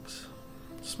buildings.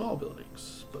 Small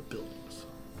buildings, but buildings.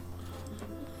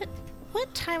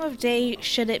 What time of day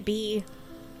should it be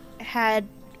had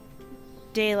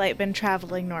daylight been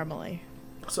traveling normally?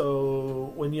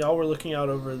 So when y'all were looking out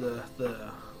over the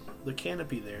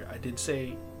canopy there, I did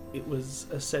say it was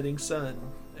a setting sun.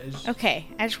 Okay,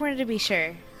 I just wanted to be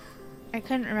sure. I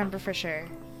couldn't remember for sure.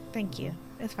 Thank you.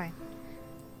 It's fine.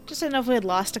 Just didn't know if we had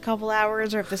lost a couple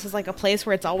hours or if this is like a place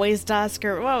where it's always dusk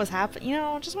or what was happening. You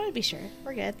know, just wanted to be sure.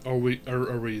 We're good. Are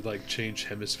we like changed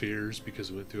hemispheres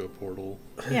because we went through a portal,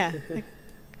 Yeah. Like,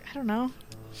 I don't know.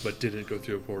 but didn't go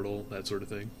through a portal, that sort of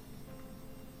thing?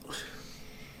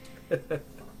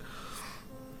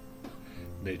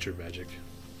 Nature magic.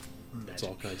 It's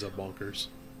all kinds of bonkers.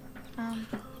 Yes.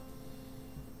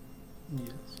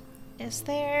 Is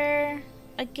there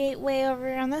a gateway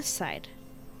over on this side?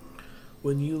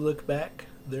 When you look back,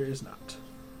 there is not.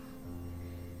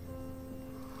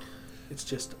 It's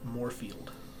just more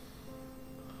field.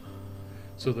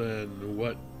 So then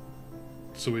what?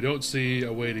 So we don't see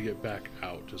a way to get back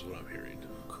out, is what I'm hearing.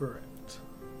 Correct.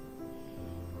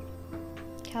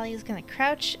 Callie's gonna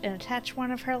crouch and attach one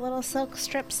of her little silk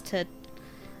strips to,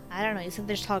 I don't know, you said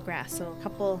there's tall grass, so a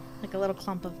couple, like a little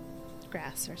clump of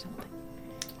grass or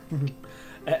something.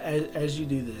 As you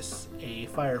do this, a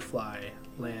firefly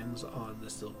lands on the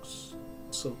silk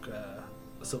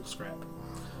scrap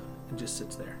and just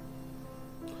sits there.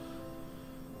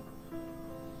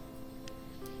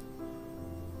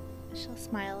 She'll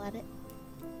smile at it.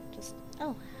 Just,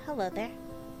 oh, hello there.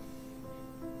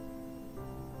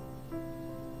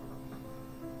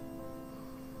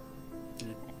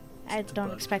 I don't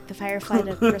bug. expect the firefly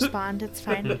to respond. It's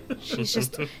fine.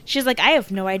 She's like, I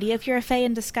have no idea if you're a fae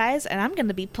in disguise, and I'm going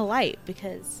to be polite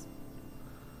because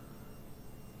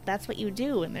that's what you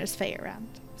do when there's fae around.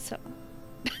 So,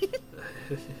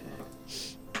 I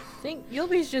think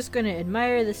Yulby's just gonna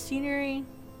admire the scenery,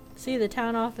 see the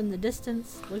town off in the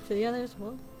distance, look to the others.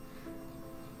 Well,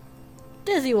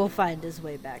 Dizzy will find his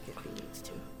way back if he needs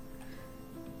to.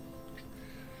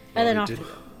 And then off to go.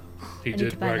 He I need to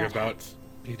did buy brag that about. hat.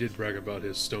 He did brag about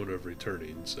his stone of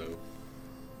returning. So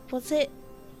was it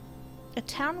a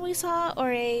town we saw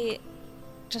or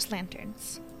just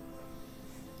lanterns?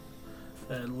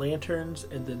 And lanterns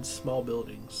and then small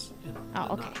buildings in Oh,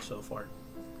 the okay. not so far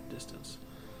distance.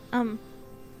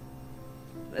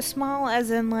 Small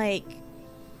as in like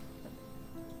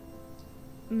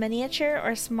miniature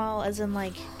or small as in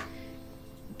like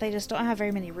they just don't have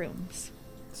very many rooms?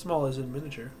 Small as in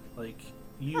miniature. Like,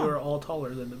 you Oh. are all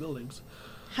taller than the buildings.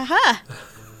 Haha!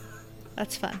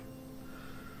 That's fun.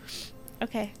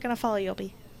 Okay, gonna follow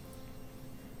Yobi.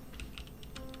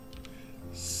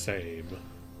 same.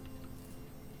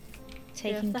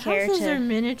 Taking if the care houses are to.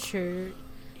 miniature,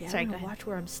 Sorry, I'm go gonna ahead. watch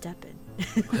where I'm stepping.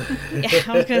 Yeah,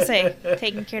 I was gonna say,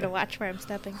 taking care to watch where I'm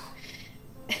stepping.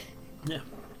 Yeah.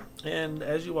 And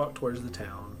as you walk towards the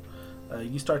town,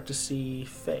 you start to see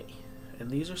fae. And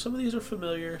some of these are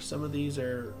familiar, some of these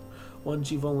are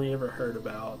ones you've only ever heard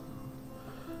about.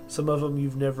 Some of them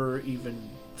you've never even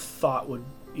thought would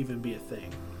even be a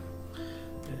thing.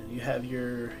 And you have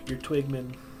your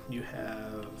twigmen, you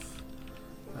have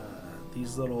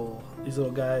these little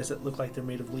guys that look like they're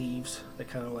made of leaves. That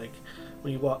kind of like,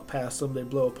 when you walk past them, they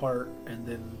blow apart and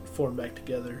then form back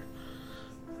together.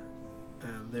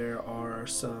 And there are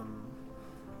some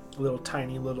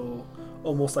tiny little,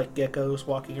 almost like geckos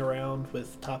walking around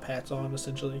with top hats on,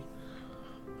 essentially.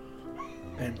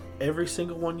 And every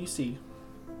single one you see,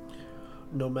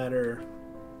 no matter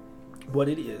what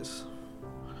it is,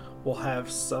 will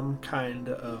have some kind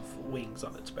of wings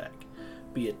on its back.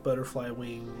 Be it butterfly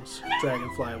wings,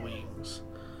 dragonfly wings,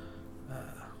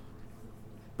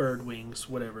 bird wings,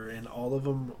 whatever. And all of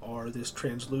them are this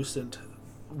translucent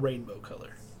rainbow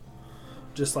color.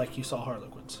 Just like you saw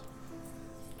Harlequins.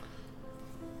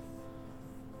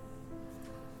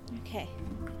 Okay.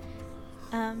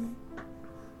 Can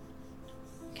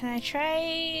I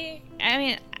try? I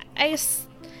mean,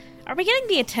 are we getting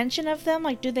the attention of them?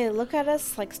 Like, do they look at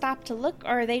us, like, stop to look?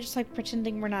 Or are they just, like,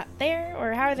 pretending we're not there?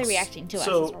 Or how are they reacting to us as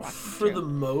we're So, walking for through? the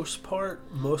most part,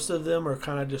 most of them are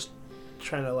kind of just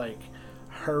trying to, like,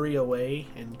 hurry away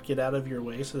and get out of your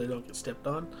way so they don't get stepped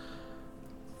on.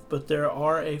 But there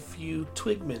are a few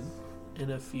twigmen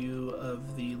and a few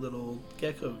of the little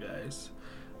gecko guys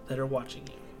that are watching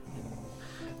you.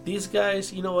 These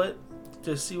guys, you know what?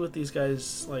 To see what these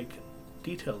guys, like,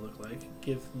 detail look like,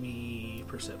 give me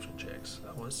perception checks.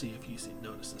 I want to see if you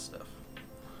notice this stuff.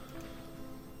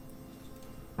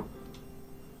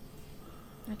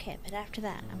 Okay, but after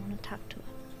that, I want to talk to him.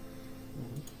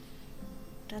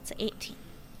 That's 18.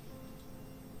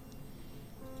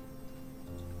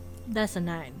 That's a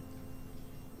 9.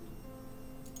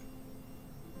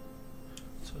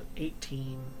 So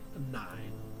 18, 9.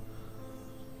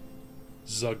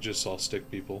 Zug just saw stick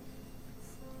people.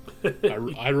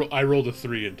 I rolled a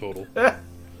 3 in total.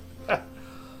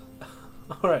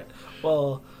 Alright,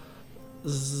 well,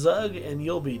 Zug and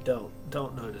Yulby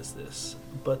don't notice this,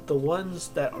 but the ones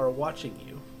that are watching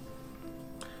you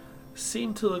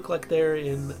seem to look like they're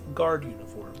in guard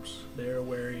uniforms. They're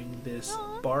wearing this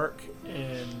bark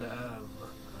and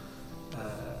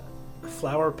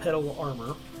flower petal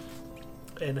armor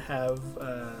and have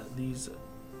these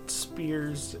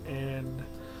spears and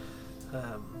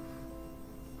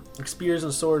spears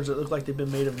and swords that look like they've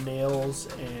been made of nails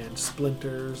and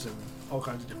splinters and all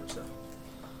kinds of different stuff.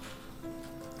 Oh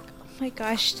my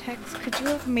gosh, Tex, could you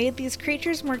have made these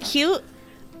creatures more cute?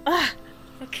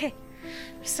 Okay.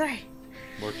 I'm sorry.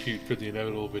 More cute for the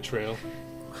inevitable betrayal.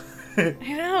 I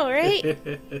know, right?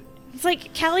 It's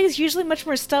like, Callie is usually much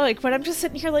more stoic, but I'm just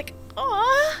sitting here like,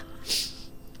 aw.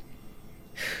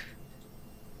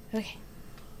 Okay.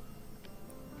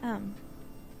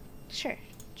 Sure.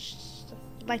 Just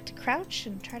like to crouch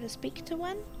and try to speak to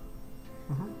one.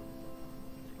 Mm-hmm.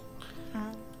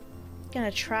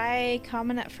 Gonna try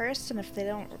common at first, and if they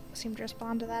don't seem to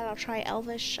respond to that, I'll try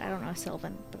Elvish. I don't know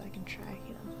Sylvan, but I can try,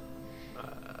 you know.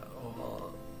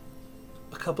 Well,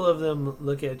 a couple of them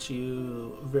look at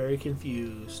you very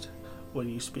confused when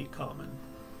you speak common.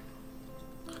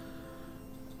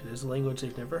 It is a language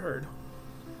they've never heard.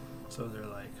 So they're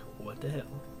like, what the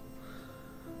hell?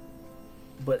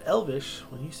 But Elvish,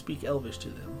 when you speak Elvish to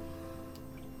them,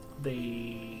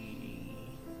 they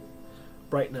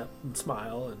brighten up and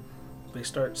smile, and they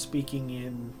start speaking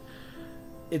in...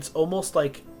 It's almost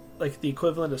like the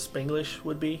equivalent of Spanglish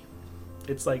would be.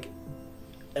 It's like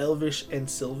Elvish and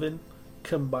Sylvan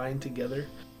combined together.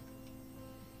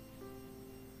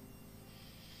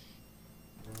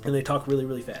 And they talk really,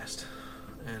 really fast.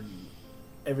 And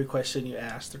every question you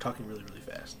ask, they're talking really, really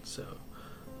fast. So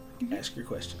ask your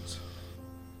questions.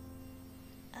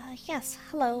 Yes,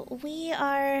 hello. We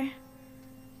are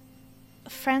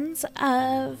friends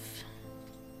of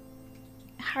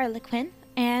Harlequin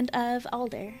and of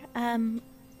Alder.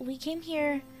 We came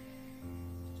here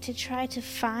to try to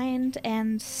find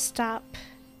and stop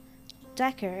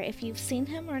Decker. If you've seen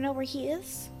him or know where he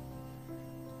is.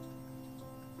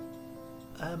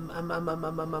 Who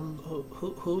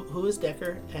is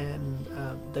Decker? And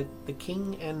the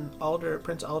king and Alder,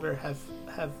 Prince Alder, have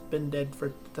been dead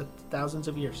for thousands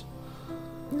of years.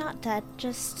 Not dead,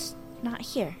 just not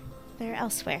here. They're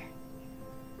elsewhere.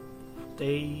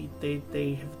 They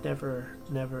have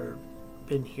never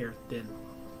been here then.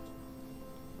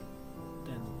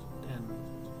 And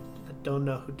I don't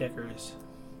know who Decker is.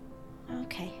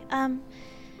 Okay.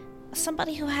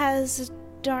 Somebody who has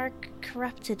dark,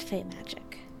 corrupted fey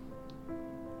magic.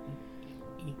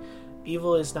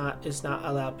 Evil is not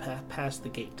allowed past the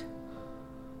gate.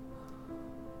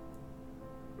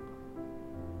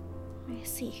 I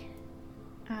see.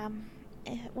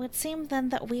 It would seem then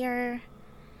that we are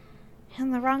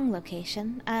in the wrong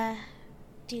location.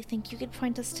 Do you think you could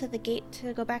point us to the gate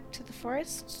to go back to the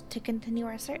forest to continue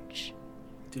our search?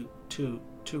 To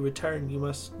return, you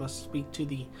must speak to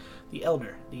the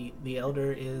elder. The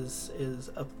elder is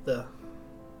up the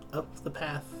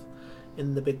path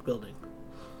in the big building.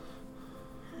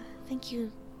 Thank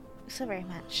you so very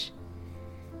much.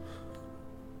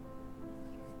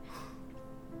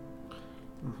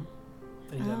 Mm-hmm.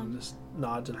 And he just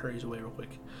nods and hurries away real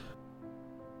quick.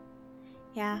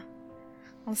 Yeah.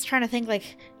 I was trying to think,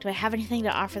 like, do I have anything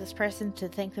to offer this person to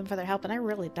thank them for their help? And I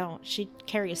really don't. She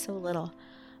carries so little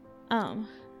on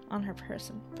her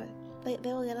person, but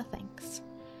they will get a thanks.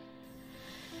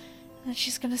 And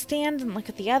she's gonna stand and look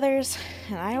at the others,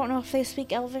 and I don't know if they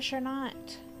speak Elvish or not.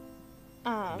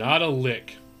 Not a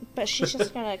lick. But she's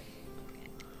just gonna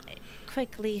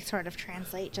quickly sort of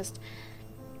translate,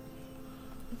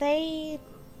 they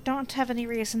don't have any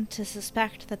reason to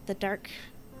suspect that the dark,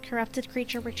 corrupted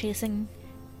creature we're chasing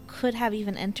could have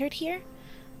even entered here,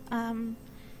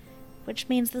 which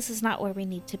means this is not where we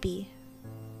need to be.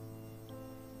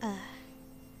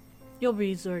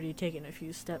 Yulby's already taken a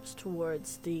few steps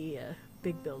towards the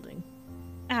big building.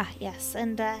 Yes,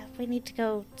 and we need to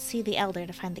go see the Elder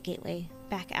to find the gateway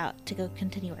back out to go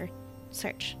continue our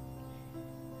search.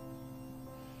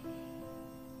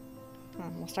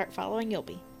 We'll start following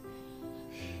Yulby.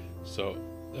 So,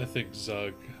 I think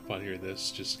Zug, upon hearing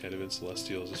this, just kind of in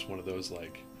Celestial, is just one of those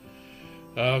like,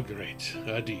 oh great,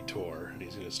 a detour, and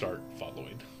he's going to start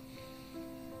following.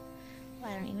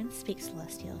 Well, I don't even speak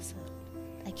Celestial, so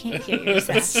I can't hear your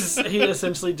sass. He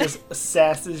essentially just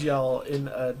sasses y'all in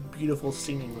a beautiful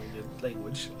singing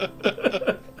language.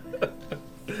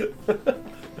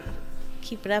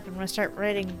 keep it up, I'm gonna start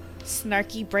writing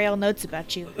snarky braille notes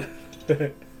about you.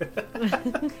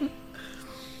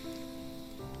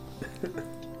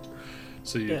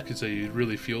 So you could say you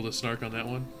really feel the snark on that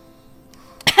one?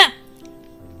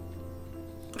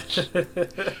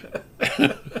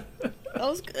 That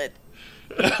was good.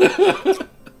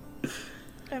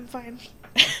 I'm fine.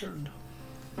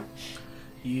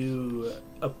 You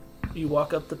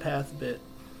walk up the path a bit,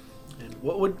 and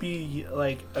what would be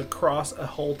like across a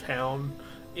whole town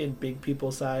in big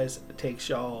people size takes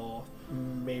y'all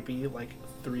maybe like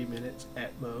 3 minutes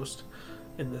at most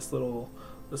in this little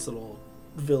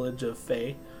village of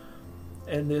Fae.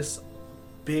 And this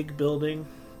big building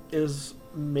is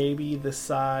maybe the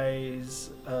size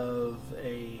of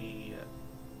a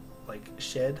like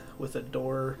shed with a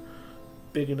door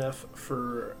big enough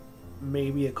for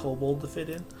maybe a kobold to fit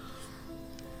in.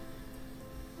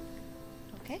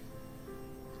 Okay.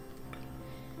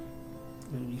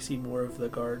 And you see more of the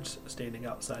guards standing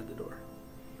outside the door.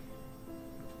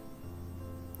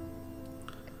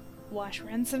 Wash,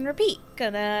 rinse, and repeat.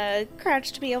 Gonna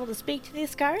crouch to be able to speak to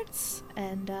these guards,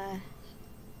 and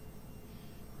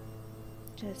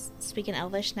just speak in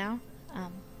Elvish now.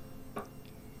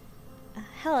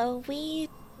 Hello, we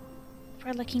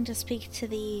were looking to speak to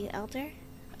the elder.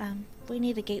 We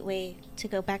need a gateway to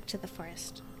go back to the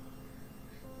forest.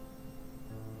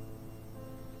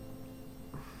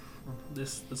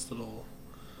 This little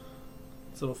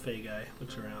Fae guy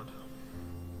looks around,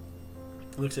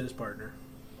 looks at his partner,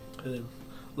 and then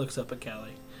looks up at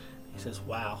Callie. He says,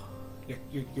 "Wow,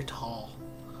 you're tall.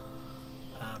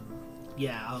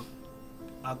 Yeah,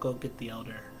 I'll go get the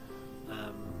elder.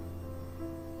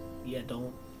 Yeah,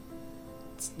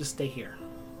 just stay here.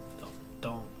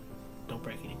 Don't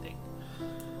break anything.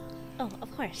 Oh,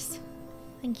 of course.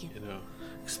 Thank you. You know,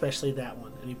 Especially that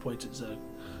one." And he points at Zug.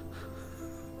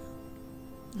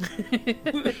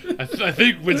 I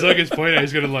think when Zug is pointing,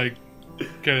 he's gonna like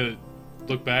kind of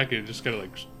look back and just kind of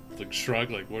like shrug,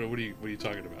 like what are you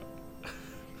talking about?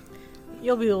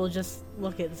 You'll be able to just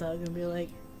look at Zug and be like,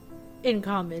 in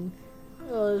common,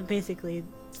 basically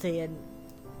saying.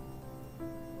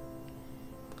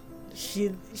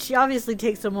 She obviously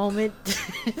takes a moment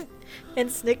and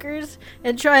snickers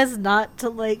and tries not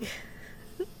to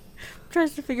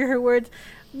tries to figure her words.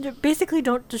 Basically,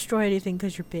 don't destroy anything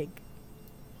because you're big.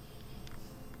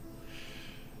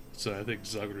 So I think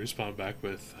Zug would respond back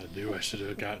with, "I knew I should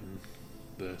have gotten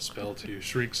the spell to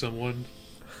shrink someone."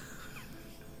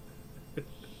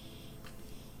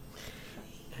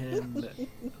 And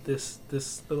this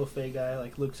little Fae guy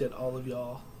like looks at all of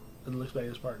y'all and looks back at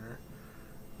his partner,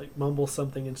 like mumbles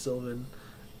something in Sylvan,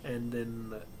 and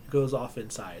then goes off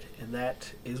inside. And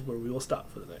that is where we will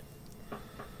stop for the night.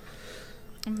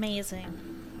 Amazing.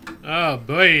 Oh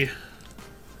boy.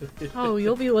 Oh,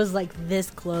 Yobi was like this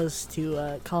close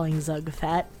to calling Zug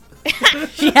fat.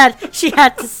 she had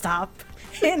to stop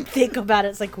and think about it.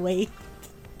 It's like, wait.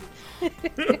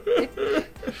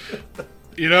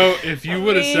 You know, if you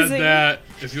would have said Amazing. that,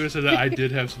 I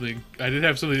did have something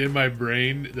in my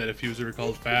brain that if he was ever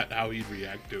called fat, how he'd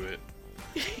react to it.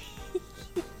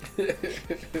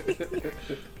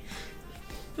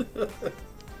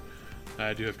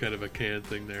 I do have kind of a can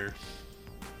thing there.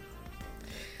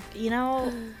 You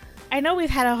know, I know we've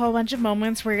had a whole bunch of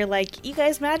moments where you're like, you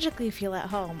guys magically feel at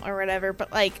home or whatever,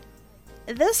 but like,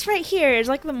 this right here is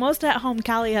like the most at home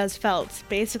Callie has felt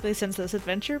basically since this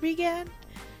adventure began.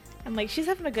 And like, she's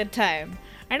having a good time.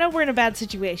 I know we're in a bad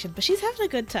situation, but she's having a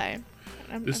good time.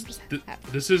 I'm just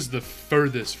happy. This is the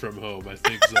furthest from home I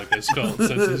think Zug has felt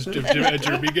since this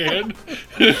adventure began.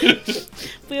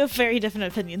 We have very different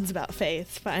opinions about Faye.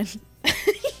 It's fine.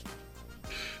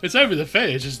 It's not even the Fae,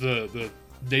 it's just the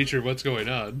nature of what's going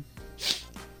on.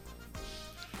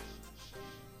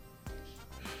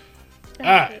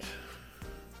 Alright.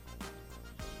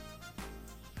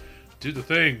 Do the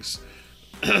things.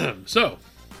 So,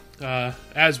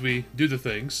 as we do the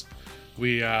things,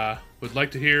 we would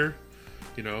like to hear,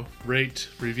 rate,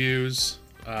 reviews,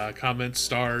 comments,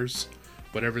 stars,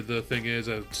 whatever the thing is.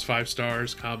 It's 5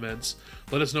 stars, comments.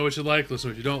 Let us know what you like, let us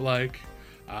know what you don't like.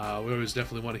 We always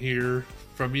definitely want to hear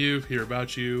from you, hear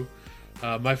about you.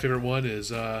 My favorite one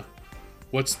is,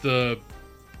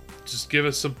 just give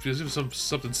us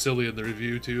something silly in the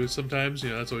review too. Sometimes,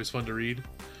 that's always fun to read.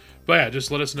 But yeah, just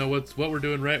let us know what we're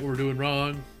doing right, what we're doing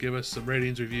wrong. Give us some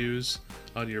ratings, reviews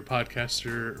on your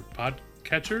podcatcher.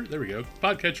 There we go.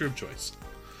 Podcatcher of choice.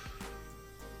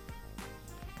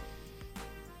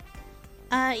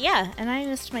 Yeah, and I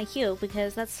missed my cue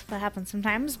because that's what happens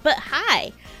sometimes. But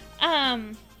hi,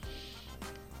 I'm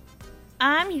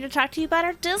here to talk to you about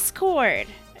our Discord.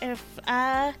 If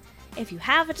If you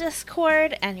have a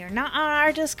Discord and you're not on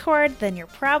our Discord, then you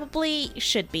probably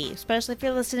should be, especially if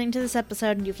you're listening to this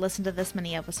episode and you've listened to this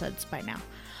many episodes by now.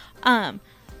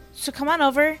 So come on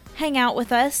over, hang out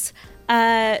with us.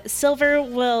 Silver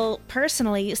will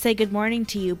personally say good morning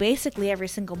to you basically every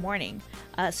single morning.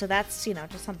 So that's,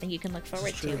 just something you can look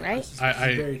forward to, right? This is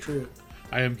very true.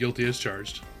 I am guilty as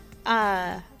charged.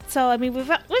 So I mean, we've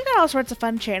got all sorts of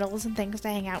fun channels and things to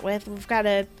hang out with. We've got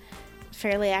a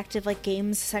fairly active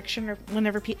games section, or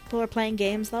whenever people are playing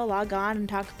games, they'll log on and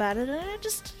talk about it, and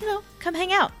just come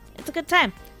hang out. It's a good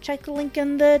time. Check the link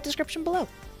in the description below.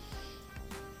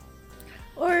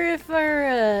 Or if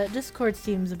our Discord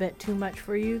seems a bit too much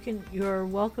for you, you're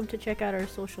welcome to check out our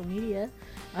social media.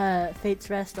 Fates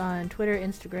Rest on Twitter,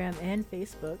 Instagram, and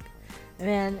Facebook.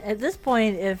 Man, at this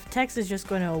point, if Tex is just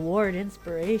going to award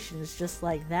inspirations just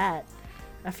like that,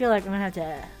 I feel like I'm going to have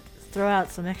to throw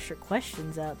out some extra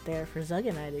questions out there for Zug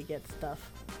and I to get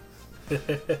stuff.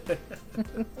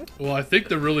 Well, I think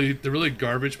the really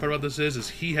garbage part about this is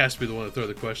he has to be the one to throw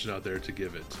the question out there to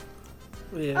give it.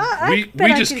 Yeah.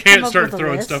 We just can't start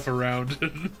throwing stuff around.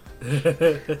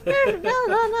 No.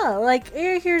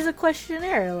 Here's a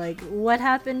questionnaire. What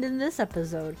happened in this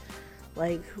episode?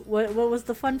 What was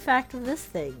the fun fact of this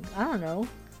thing? I don't know.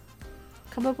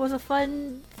 Come up with a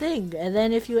fun thing. And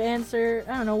then if you answer,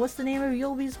 I don't know, what's the name of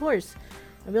Yulby's horse?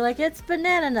 I'll be like, it's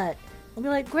Banana Nut. I'll be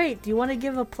like, great, do you want to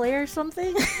give a player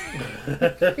something?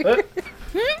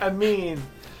 I mean,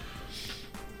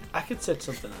 I could set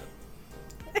something up.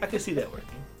 I can see that working.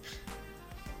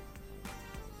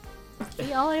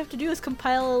 See, all I have to do is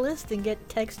compile a list and get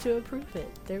Tex to approve it.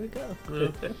 There we go.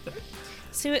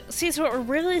 So what we're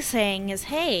really saying is,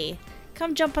 hey,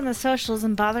 come jump on the socials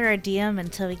and bother our DM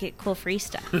until we get cool free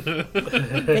stuff.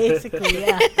 Basically,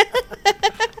 yeah.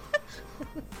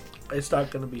 It's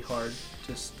not going to be hard.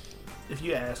 Just, if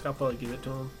you ask, I'll probably give it to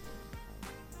him.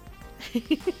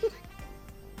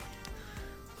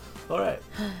 Alright.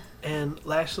 And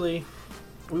lastly,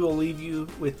 we will leave you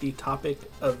with the topic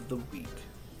of the week.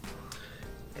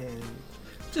 And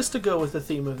just to go with the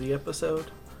theme of the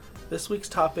episode, this week's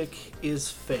topic is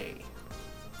Fae.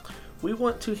 We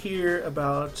want to hear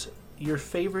about your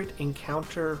favorite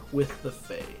encounter with the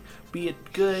Fae. Be it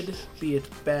good, be it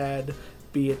bad,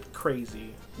 be it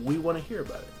crazy. We want to hear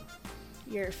about it.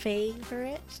 Your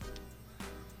favorite?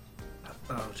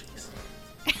 Oh, jeez.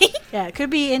 Yeah, it could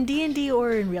be in D&D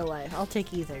or in real life. I'll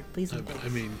take either. Please and thanks. I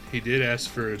mean, he did ask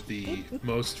for the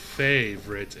most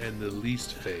favorite and the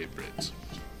least favorite.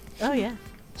 Oh, yeah.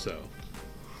 So.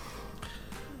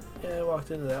 Yeah, I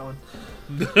walked into that one.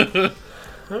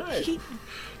 Alright.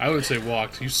 I would say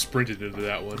walked. You sprinted into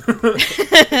that one.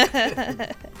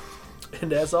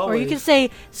 And as always... Or you can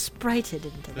say sprited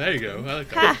into that. There you go. I like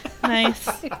that.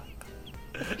 Nice.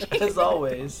 As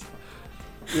always,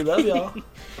 we love y'all.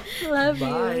 Love you.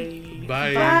 Bye.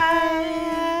 Bye. Bye.